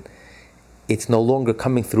 and it's no longer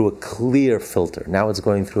coming through a clear filter. Now it's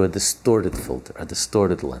going through a distorted filter, a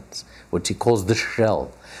distorted lens, which he calls the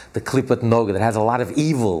shell, the klipat noga, that has a lot of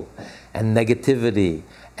evil and negativity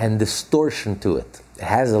and distortion to it. It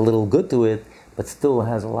has a little good to it, but still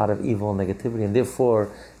has a lot of evil and negativity, and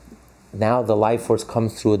therefore now the life force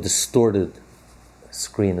comes through a distorted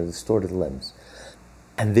screen, a distorted lens.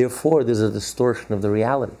 And therefore there's a distortion of the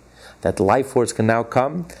reality. That life force can now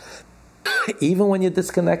come, even when you're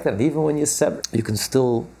disconnected, even when you're severed, you can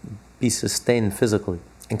still be sustained physically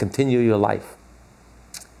and continue your life.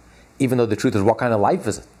 Even though the truth is, what kind of life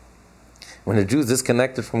is it? When a Jew is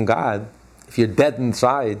disconnected from God, if you're dead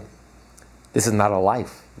inside, this is not a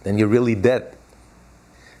life. Then you're really dead.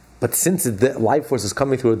 But since the life force is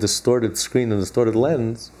coming through a distorted screen, a distorted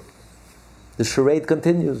lens, the charade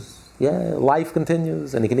continues. Yeah, life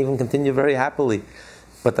continues, and it can even continue very happily.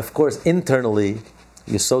 But of course, internally,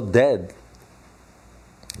 you're so dead.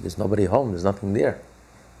 There's nobody home. There's nothing there.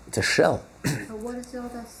 It's a shell. So what does all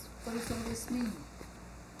this mean?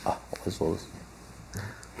 What is all this?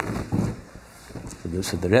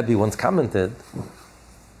 So the Rebbe once commented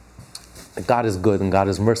that God is good and God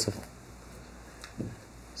is merciful.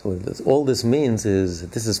 So all this means is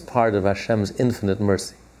that this is part of Hashem's infinite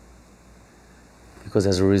mercy. Because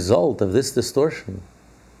as a result of this distortion,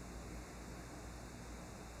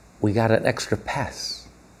 we got an extra pass,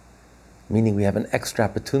 meaning we have an extra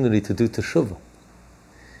opportunity to do teshuvah.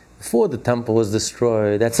 Before the temple was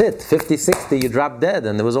destroyed, that's it, 50, 60, you dropped dead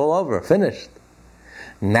and it was all over, finished.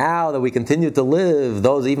 Now that we continue to live,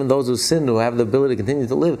 even those who sin, who have the ability to continue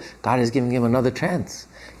to live, God is giving him another chance.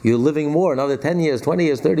 You're living more, another 10 years, 20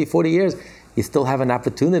 years, 30, 40 years, you still have an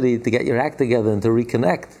opportunity to get your act together and to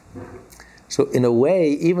reconnect. So in a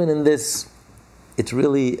way, even in this, it's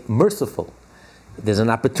really merciful. There's an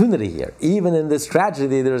opportunity here. Even in this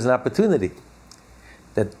tragedy, there's an opportunity.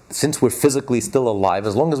 That since we're physically still alive,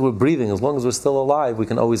 as long as we're breathing, as long as we're still alive, we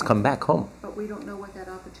can always come back home. But we don't know what that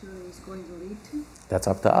opportunity is going to lead to. That's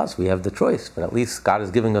up to us. We have the choice. But at least God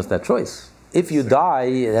is giving us that choice. If you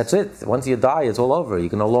die, that's it. Once you die, it's all over. You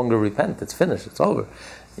can no longer repent. It's finished. It's over.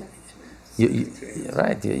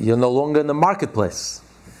 You're no longer in the marketplace.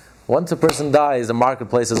 Once a person dies, the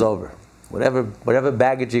marketplace is over. Whatever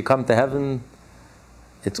baggage you come to heaven,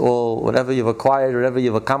 it's all, whatever you've acquired, whatever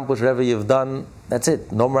you've accomplished, whatever you've done, that's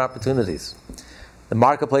it. No more opportunities. The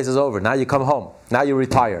marketplace is over. Now you come home. Now you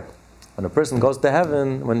retire. When a person goes to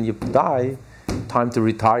heaven, when you die, time to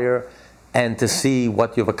retire and to see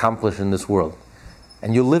what you've accomplished in this world.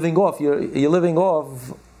 And you're living off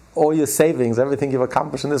all your savings, everything you've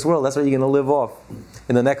accomplished in this world. That's what you're going to live off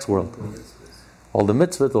in the next world. All the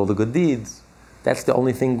mitzvot, all the good deeds. That's the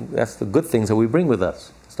only thing, that's the good things that we bring with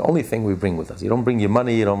us. It's the only thing we bring with us. You don't bring your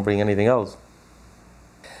money, you don't bring anything else.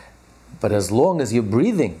 But as long as you're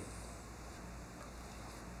breathing,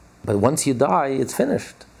 but once you die, it's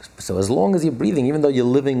finished. So as long as you're breathing, even though you're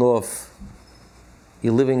living off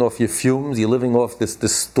your fumes, you're living off this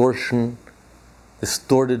distorted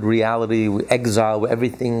reality, exile, where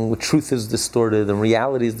everything, where truth is distorted, and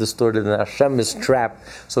reality is distorted, and Hashem is trapped,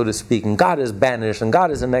 so to speak, and God is banished, and God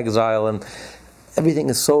is in exile, and everything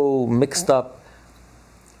is so mixed up.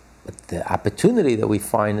 But the opportunity that we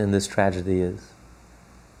find in this tragedy is,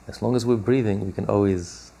 as long as we're breathing, we can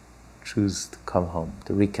always choose to come home,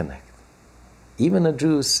 to reconnect. Even a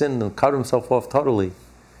Jew who sinned and cut himself off totally,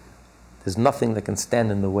 there's nothing that can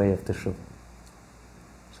stand in the way of Teshuvah.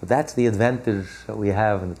 So that's the advantage that we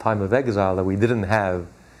have in the time of exile that we didn't have.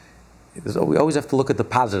 We always have to look at the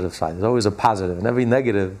positive side. There's always a positive. In every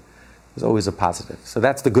negative, there's always a positive. So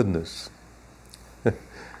that's the good news.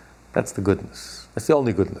 That's the good news. That's the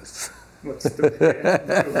only good news. What's the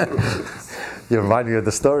bad news? You remind me of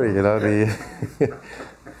the story, the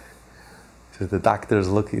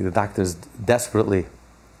doctor's desperately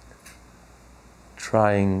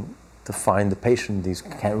trying to find the patient. He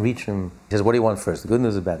can't reach him. He says, what do you want first? The good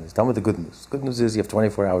news or the bad news? Tell me the good news. Good news is you have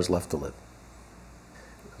 24 hours left to live.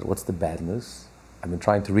 Says, what's the bad news? I've been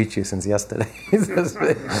trying to reach you since yesterday.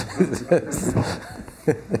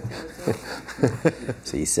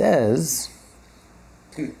 So he says,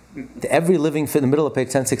 to every living, in the middle of page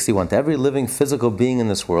 1061, to every living physical being in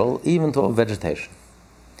this world, even to all vegetation,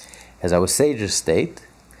 as our sages state,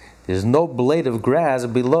 there's no blade of grass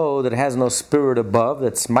below that has no spirit above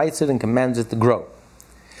that smites it and commands it to grow.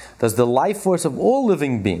 Thus the life force of all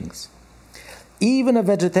living beings, even a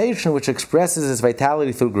vegetation which expresses its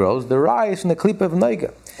vitality through growth, derives from the klipa of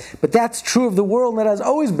Noiga. But that's true of the world, and that has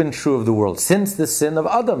always been true of the world, since the sin of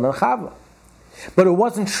Adam and Chava. But it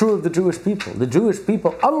wasn't true of the Jewish people. The Jewish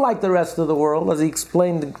people, unlike the rest of the world, as he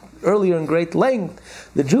explained earlier in great length,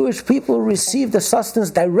 the Jewish people received the sustenance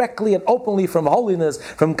directly and openly from holiness,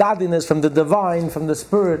 from godliness, from the divine, from the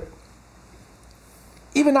Spirit.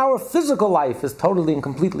 Even our physical life is totally and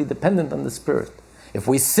completely dependent on the Spirit. If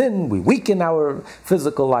we sin, we weaken our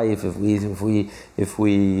physical life. If we do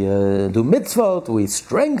mitzvot, we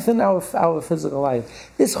strengthen our physical life.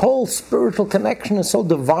 This whole spiritual connection is so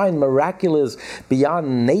divine, miraculous,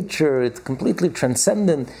 beyond nature. It's completely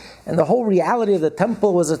transcendent. And the whole reality of the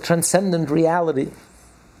temple was a transcendent reality.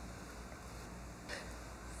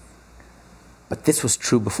 But this was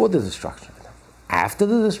true before the destruction of the temple. After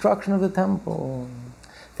the destruction of the temple,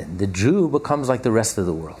 then the Jew becomes like the rest of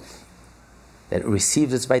the world. That it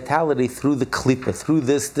receives its vitality through the klipa, through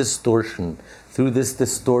this distortion, through this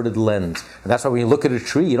distorted lens. And that's why when you look at a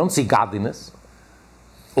tree, you don't see godliness.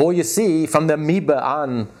 All you see from the amoeba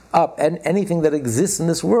on up, and anything that exists in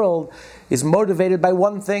this world is motivated by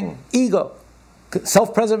one thing: ego,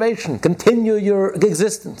 self-preservation, continue your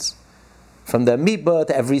existence. From the amoeba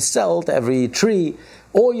to every cell to every tree,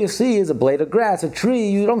 all you see is a blade of grass, a tree.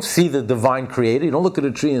 You don't see the divine creator. You don't look at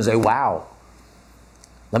a tree and say, wow,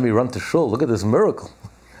 let me run to shul. Look at this miracle.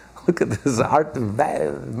 Look at this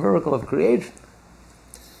miracle of creation.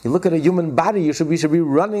 You look at a human body, we should be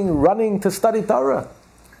running to study Torah.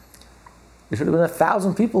 There should have been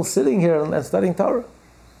 1,000 people sitting here and studying Torah.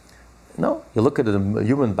 No, you look at a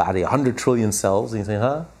human body, 100 trillion cells, and you say,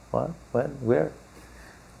 huh? What? When? Where?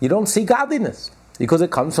 You don't see godliness because it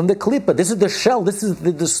comes from the klipa. This is the shell. This is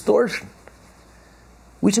the distortion.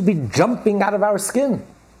 We should be jumping out of our skin.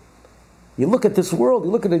 You look at this world, you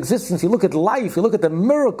look at existence, you look at life, you look at the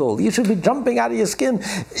miracle. You should be jumping out of your skin.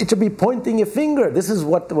 It should be pointing your finger. This is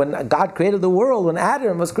what, when God created the world, when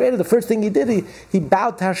Adam was created, the first thing he did, he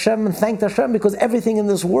bowed to Hashem and thanked Hashem, because everything in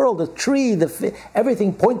this world, the tree,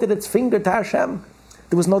 everything pointed its finger to Hashem.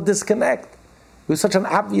 There was no disconnect. It was such an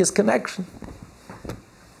obvious connection.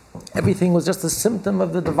 Everything was just a symptom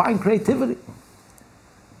of the divine creativity.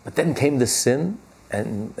 But then came the sin,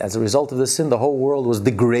 and as a result of the sin, the whole world was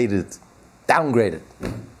degraded, downgraded.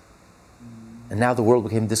 And now the world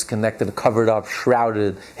became disconnected, covered up,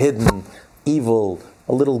 shrouded, hidden, evil,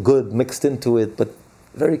 a little good mixed into it, but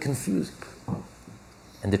very confusing.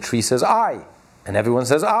 And the tree says, I. And everyone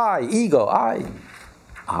says, I, ego, I.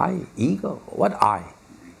 I, ego, what I?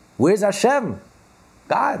 Where's Hashem?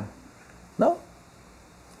 God. No.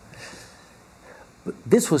 But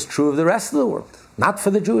this was true of the rest of the world, not for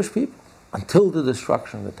the Jewish people, until the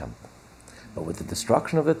destruction of the temple. But with the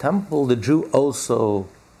destruction of the temple, the Jew also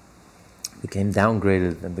became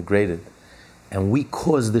downgraded and degraded. And we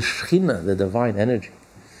caused the Shekhinah, the divine energy,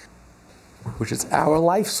 which is our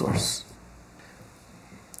life source,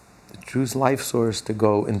 the Jew's life source, to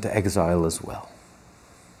go into exile as well.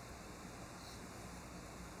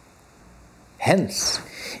 Hence,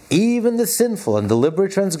 even the sinful and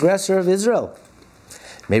deliberate transgressor of Israel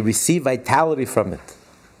may receive vitality from it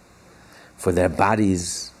for their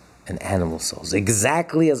bodies and animal souls,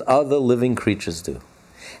 exactly as other living creatures do.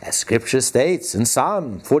 As Scripture states in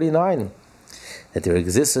Psalm 49, that there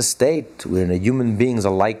exists a state wherein human beings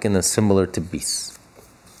are likened and similar to beasts,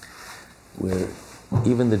 where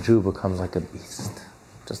even the Jew becomes like a beast.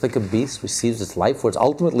 Just like a beast receives its life force.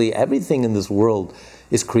 Ultimately, everything in this world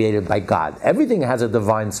is created by God. Everything has a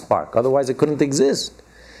divine spark, otherwise it couldn't exist.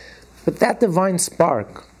 But that divine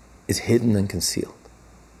spark is hidden and concealed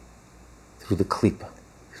through the klipa,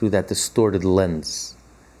 through that distorted lens,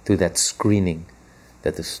 through that screening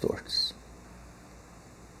that distorts.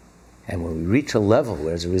 And when we reach a level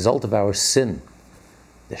where, as a result of our sin,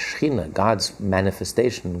 the Shekhinah, God's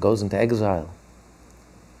manifestation, goes into exile,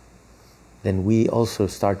 then we also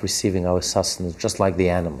start receiving our sustenance just like the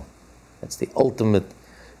animal. That's the ultimate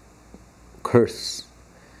curse,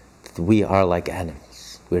 that we are like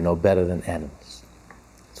animals. We're no better than animals.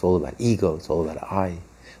 It's all about ego, it's all about I.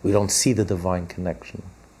 We don't see the divine connection.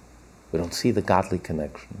 We don't see the godly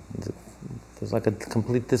connection. There's like a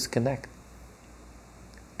complete disconnect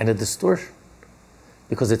and a distortion,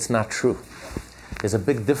 because it's not true. There's a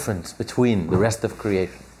big difference between the rest of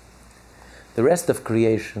creation. The rest of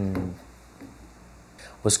creation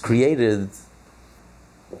was created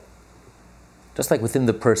just like within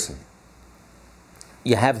the person.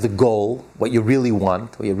 You have the goal, what you really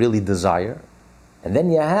want, what you really desire, and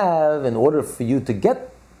then you have, in order for you to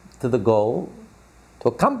get to the goal, to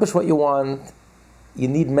accomplish what you want, you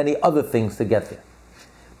need many other things to get there.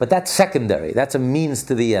 But that's secondary, that's a means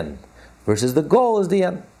to the end, versus the goal is the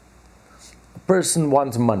end. A person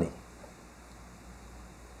wants money.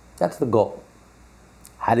 That's the goal.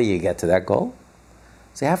 How do you get to that goal?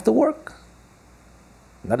 So you have to work.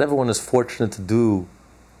 Not everyone is fortunate to do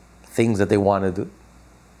things that they want to do.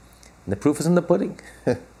 And the proof is in the pudding.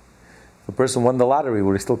 If a person won the lottery,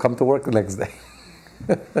 will he still come to work the next day?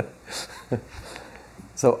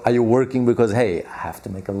 So are you working because, hey, I have to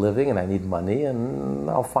make a living and I need money and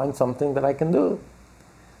I'll find something that I can do?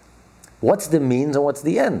 What's the means and what's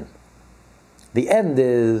the end? The end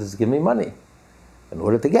is, give me money. In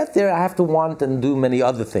order to get there, I have to want and do many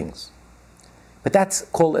other things. But that's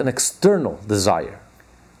called an external desire.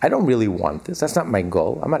 I don't really want this. That's not my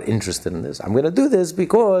goal. I'm not interested in this. I'm going to do this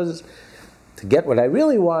because to get what I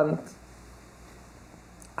really want,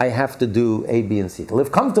 I have to do A, B, and C. To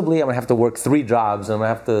live comfortably, I'm going to have to work 3 jobs. I'm going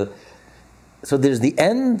to have to... So there's the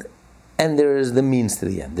end and there's the means to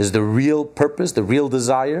the end. There's the real purpose, the real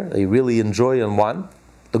desire that you really enjoy and want,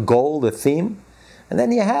 the goal, the theme. And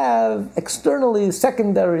then you have externally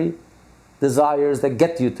secondary desires that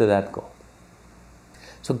get you to that goal.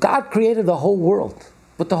 So God created the whole world,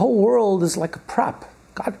 but the whole world is like a prop.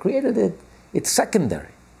 God created it, it's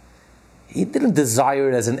secondary. He didn't desire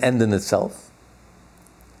it as an end in itself.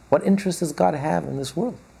 What interest does God have in this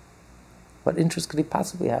world? What interest could he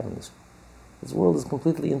possibly have in this world? This world is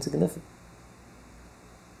completely insignificant.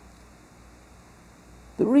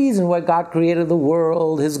 The reason why God created the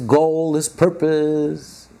world, his goal, his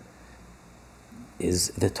purpose, is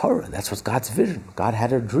the Torah. That's what's God's vision. God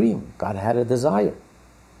had a dream. God had a desire.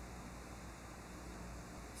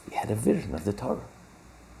 He had a vision of the Torah.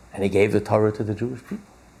 And he gave the Torah to the Jewish people.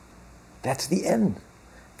 That's the end.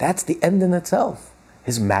 That's the end in itself.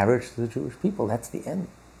 His marriage to the Jewish people, that's the end.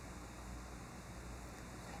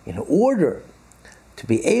 In order to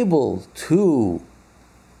be able to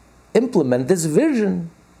implement this vision,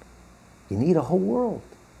 you need a whole world.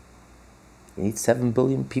 You need 7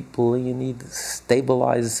 billion people, you need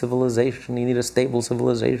stabilized civilization, you need a stable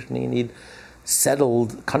civilization, you need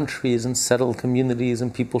settled countries and settled communities,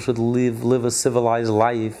 and people should live a civilized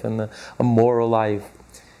life and a moral life.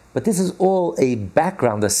 But this is all a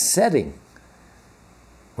background, a setting.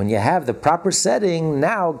 When you have the proper setting,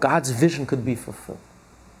 now God's vision could be fulfilled.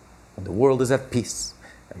 When the world is at peace,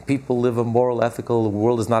 and people live a moral, ethical, the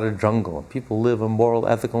world is not a jungle, and people live a moral,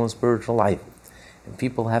 ethical, and spiritual life, and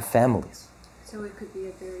people have families. So it could be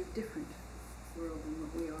a very different world than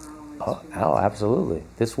what we are all experiencing. Oh, absolutely.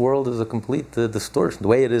 This world is a complete distortion. The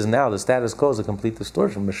way it is now, the status quo is a complete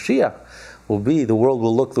distortion. Mashiach will be, the world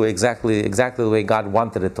will look exactly the way God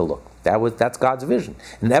wanted it to look. That's God's vision.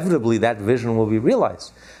 Inevitably, that vision will be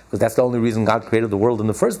realized, because that's the only reason God created the world in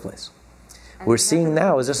the first place. And We're seeing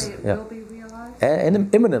now is just... it will be realized?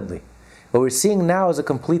 And imminently. What we're seeing now is a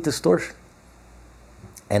complete distortion.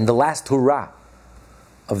 And the last hurrah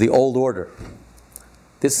of the old order.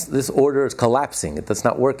 This order is collapsing. It's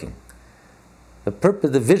not working. The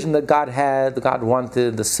purpose, the vision that God had, God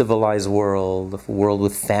wanted a civilized world, a world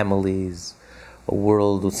with families, a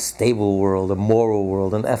world, a stable world, a moral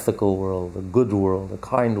world, an ethical world, a good world, a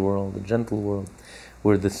kind world, a gentle world,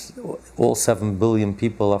 where all 7 billion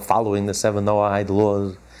people are following the 7 Noahide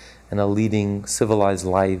laws and are leading civilized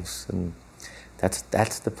lives, and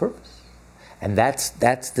that's the purpose, and that's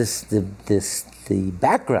the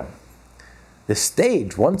background, the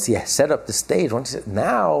stage. Once you set up the stage,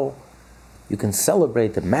 now you can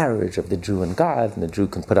celebrate the marriage of the Jew and God, and the Jew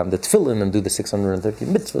can put on the tefillin and do the 630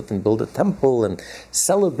 mitzvot and build a temple and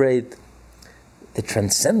celebrate the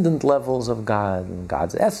transcendent levels of God and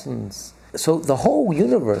God's essence. So the whole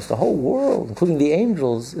universe, the whole world, including the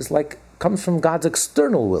angels, comes from God's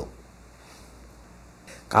external will.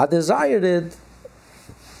 God desired it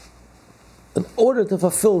in order to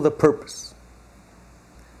fulfill the purpose.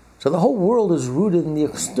 So the whole world is rooted in the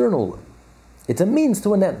external will. It's a means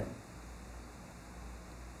to an end.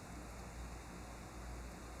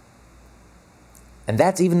 And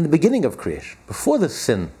that's even the beginning of creation, before the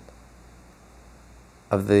sin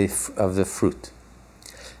of the fruit.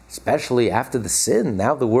 Especially after the sin,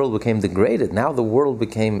 now the world became degraded. Now the world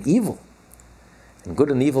became evil. And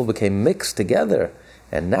good and evil became mixed together.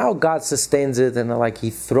 And now God sustains it, and He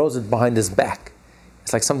throws it behind His back.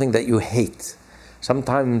 It's like something that you hate.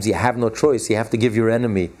 Sometimes you have no choice. You have to give your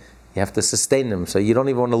enemy. You have to sustain him. So you don't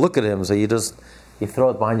even want to look at him. So you throw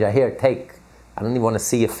it behind your hair. Take. I don't even want to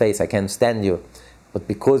see your face. I can't stand you. But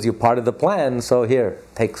because you're part of the plan, so here,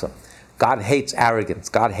 take some. God hates arrogance.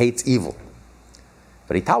 God hates evil.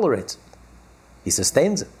 But He tolerates it. He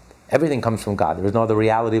sustains it. Everything comes from God. There is no other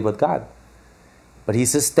reality but God. But He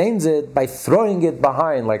sustains it by throwing it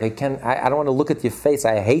behind. I don't want to look at your face.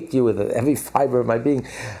 I hate you with every fiber of my being.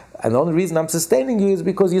 And the only reason I'm sustaining you is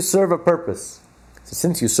because you serve a purpose. So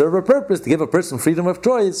since you serve a purpose, to give a person freedom of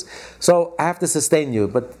choice, so I have to sustain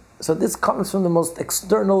you. So this comes from the most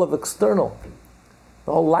external of external.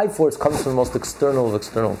 The whole life force comes from the most external of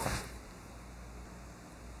external.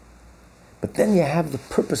 But then you have the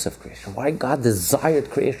purpose of creation. Why God desired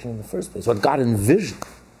creation in the first place. What God envisioned.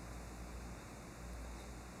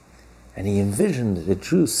 And He envisioned the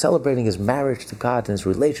Jew celebrating his marriage to God and his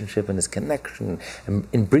relationship and his connection, and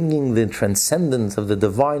in bringing the transcendence of the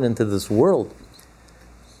divine into this world.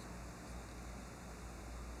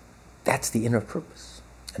 That's the inner purpose.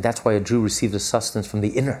 And that's why a Jew receives a sustenance from the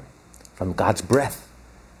inner, from God's breath.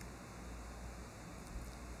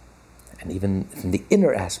 And even from the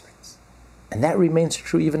inner aspects. And that remains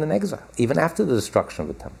true even in exile, even after the destruction of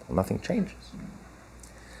the temple. Nothing changes.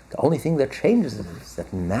 The only thing that changes is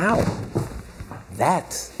that now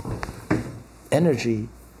that energy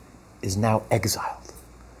is now exiled.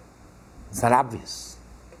 It's not obvious.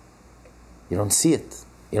 You don't see it.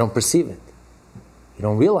 You don't perceive it. You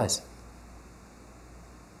don't realize it.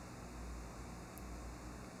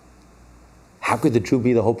 How could the Jew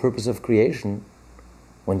be the whole purpose of creation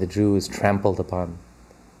when the Jew is trampled upon,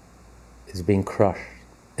 is being crushed,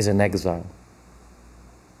 is in exile,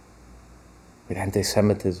 with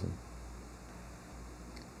anti-Semitism?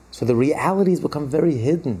 So the realities become very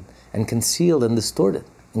hidden and concealed and distorted.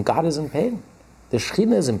 And God is in pain. The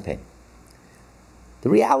Shekhinah is in pain. The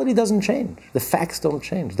reality doesn't change. The facts don't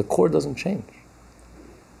change. The core doesn't change.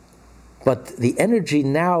 But the energy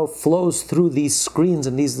now flows through these screens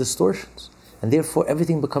and these distortions. And therefore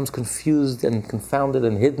everything becomes confused and confounded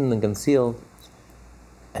and hidden and concealed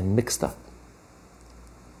and mixed up.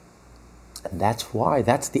 And that's why,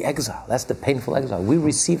 that's the exile. That's the painful exile. We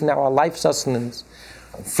receive now our life sustenance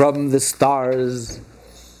from the stars.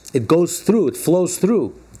 It goes through, it flows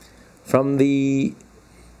through from the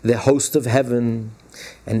host of heaven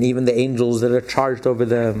and even the angels that are charged over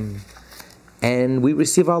them. And we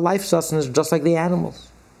receive our life sustenance just like the animals.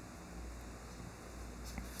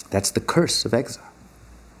 That's the curse of exile.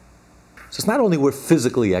 So it's not only we're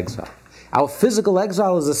physically exiled. Our physical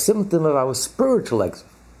exile is a symptom of our spiritual exile.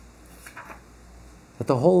 That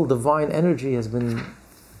the whole divine energy has been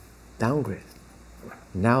downgraded.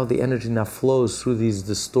 Now the energy now flows through these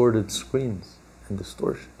distorted screens and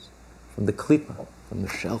distortions from the klipa, from the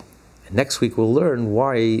shell. And next week we'll learn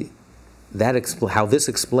why how this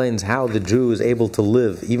explains how the Jew is able to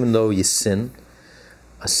live even though you sin,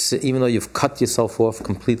 even though you've cut yourself off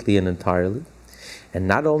completely and entirely. And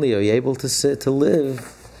not only are you able to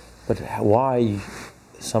live, but why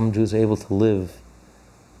some Jews are able to live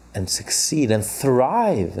and succeed and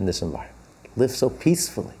thrive in this environment. Live so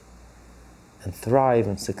peacefully and thrive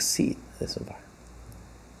and succeed in this environment.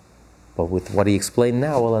 But with what he explained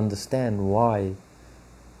now, we'll understand why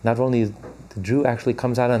not only the Jew actually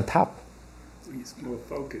comes out on top. He's more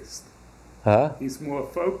focused. Huh? He's more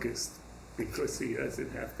focused because he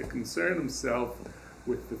doesn't have to concern himself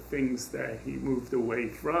with the things that he moved away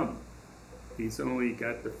from. He's only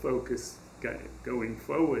got the focus going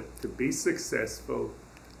forward to be successful,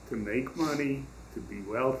 to make money, to be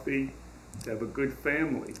wealthy, to have a good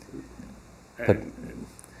family.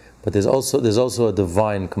 But there's also a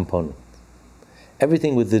divine component.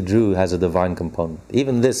 Everything with the Jew has a divine component.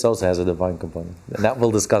 Even this also has a divine component. And that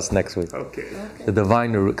we'll discuss next week. Okay. The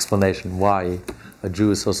divine explanation why a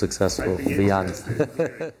Jew is so successful beyond.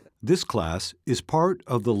 This class is part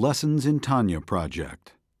of the Lessons in Tanya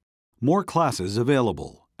project. More classes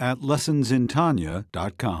available at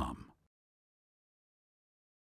lessonsintanya.com.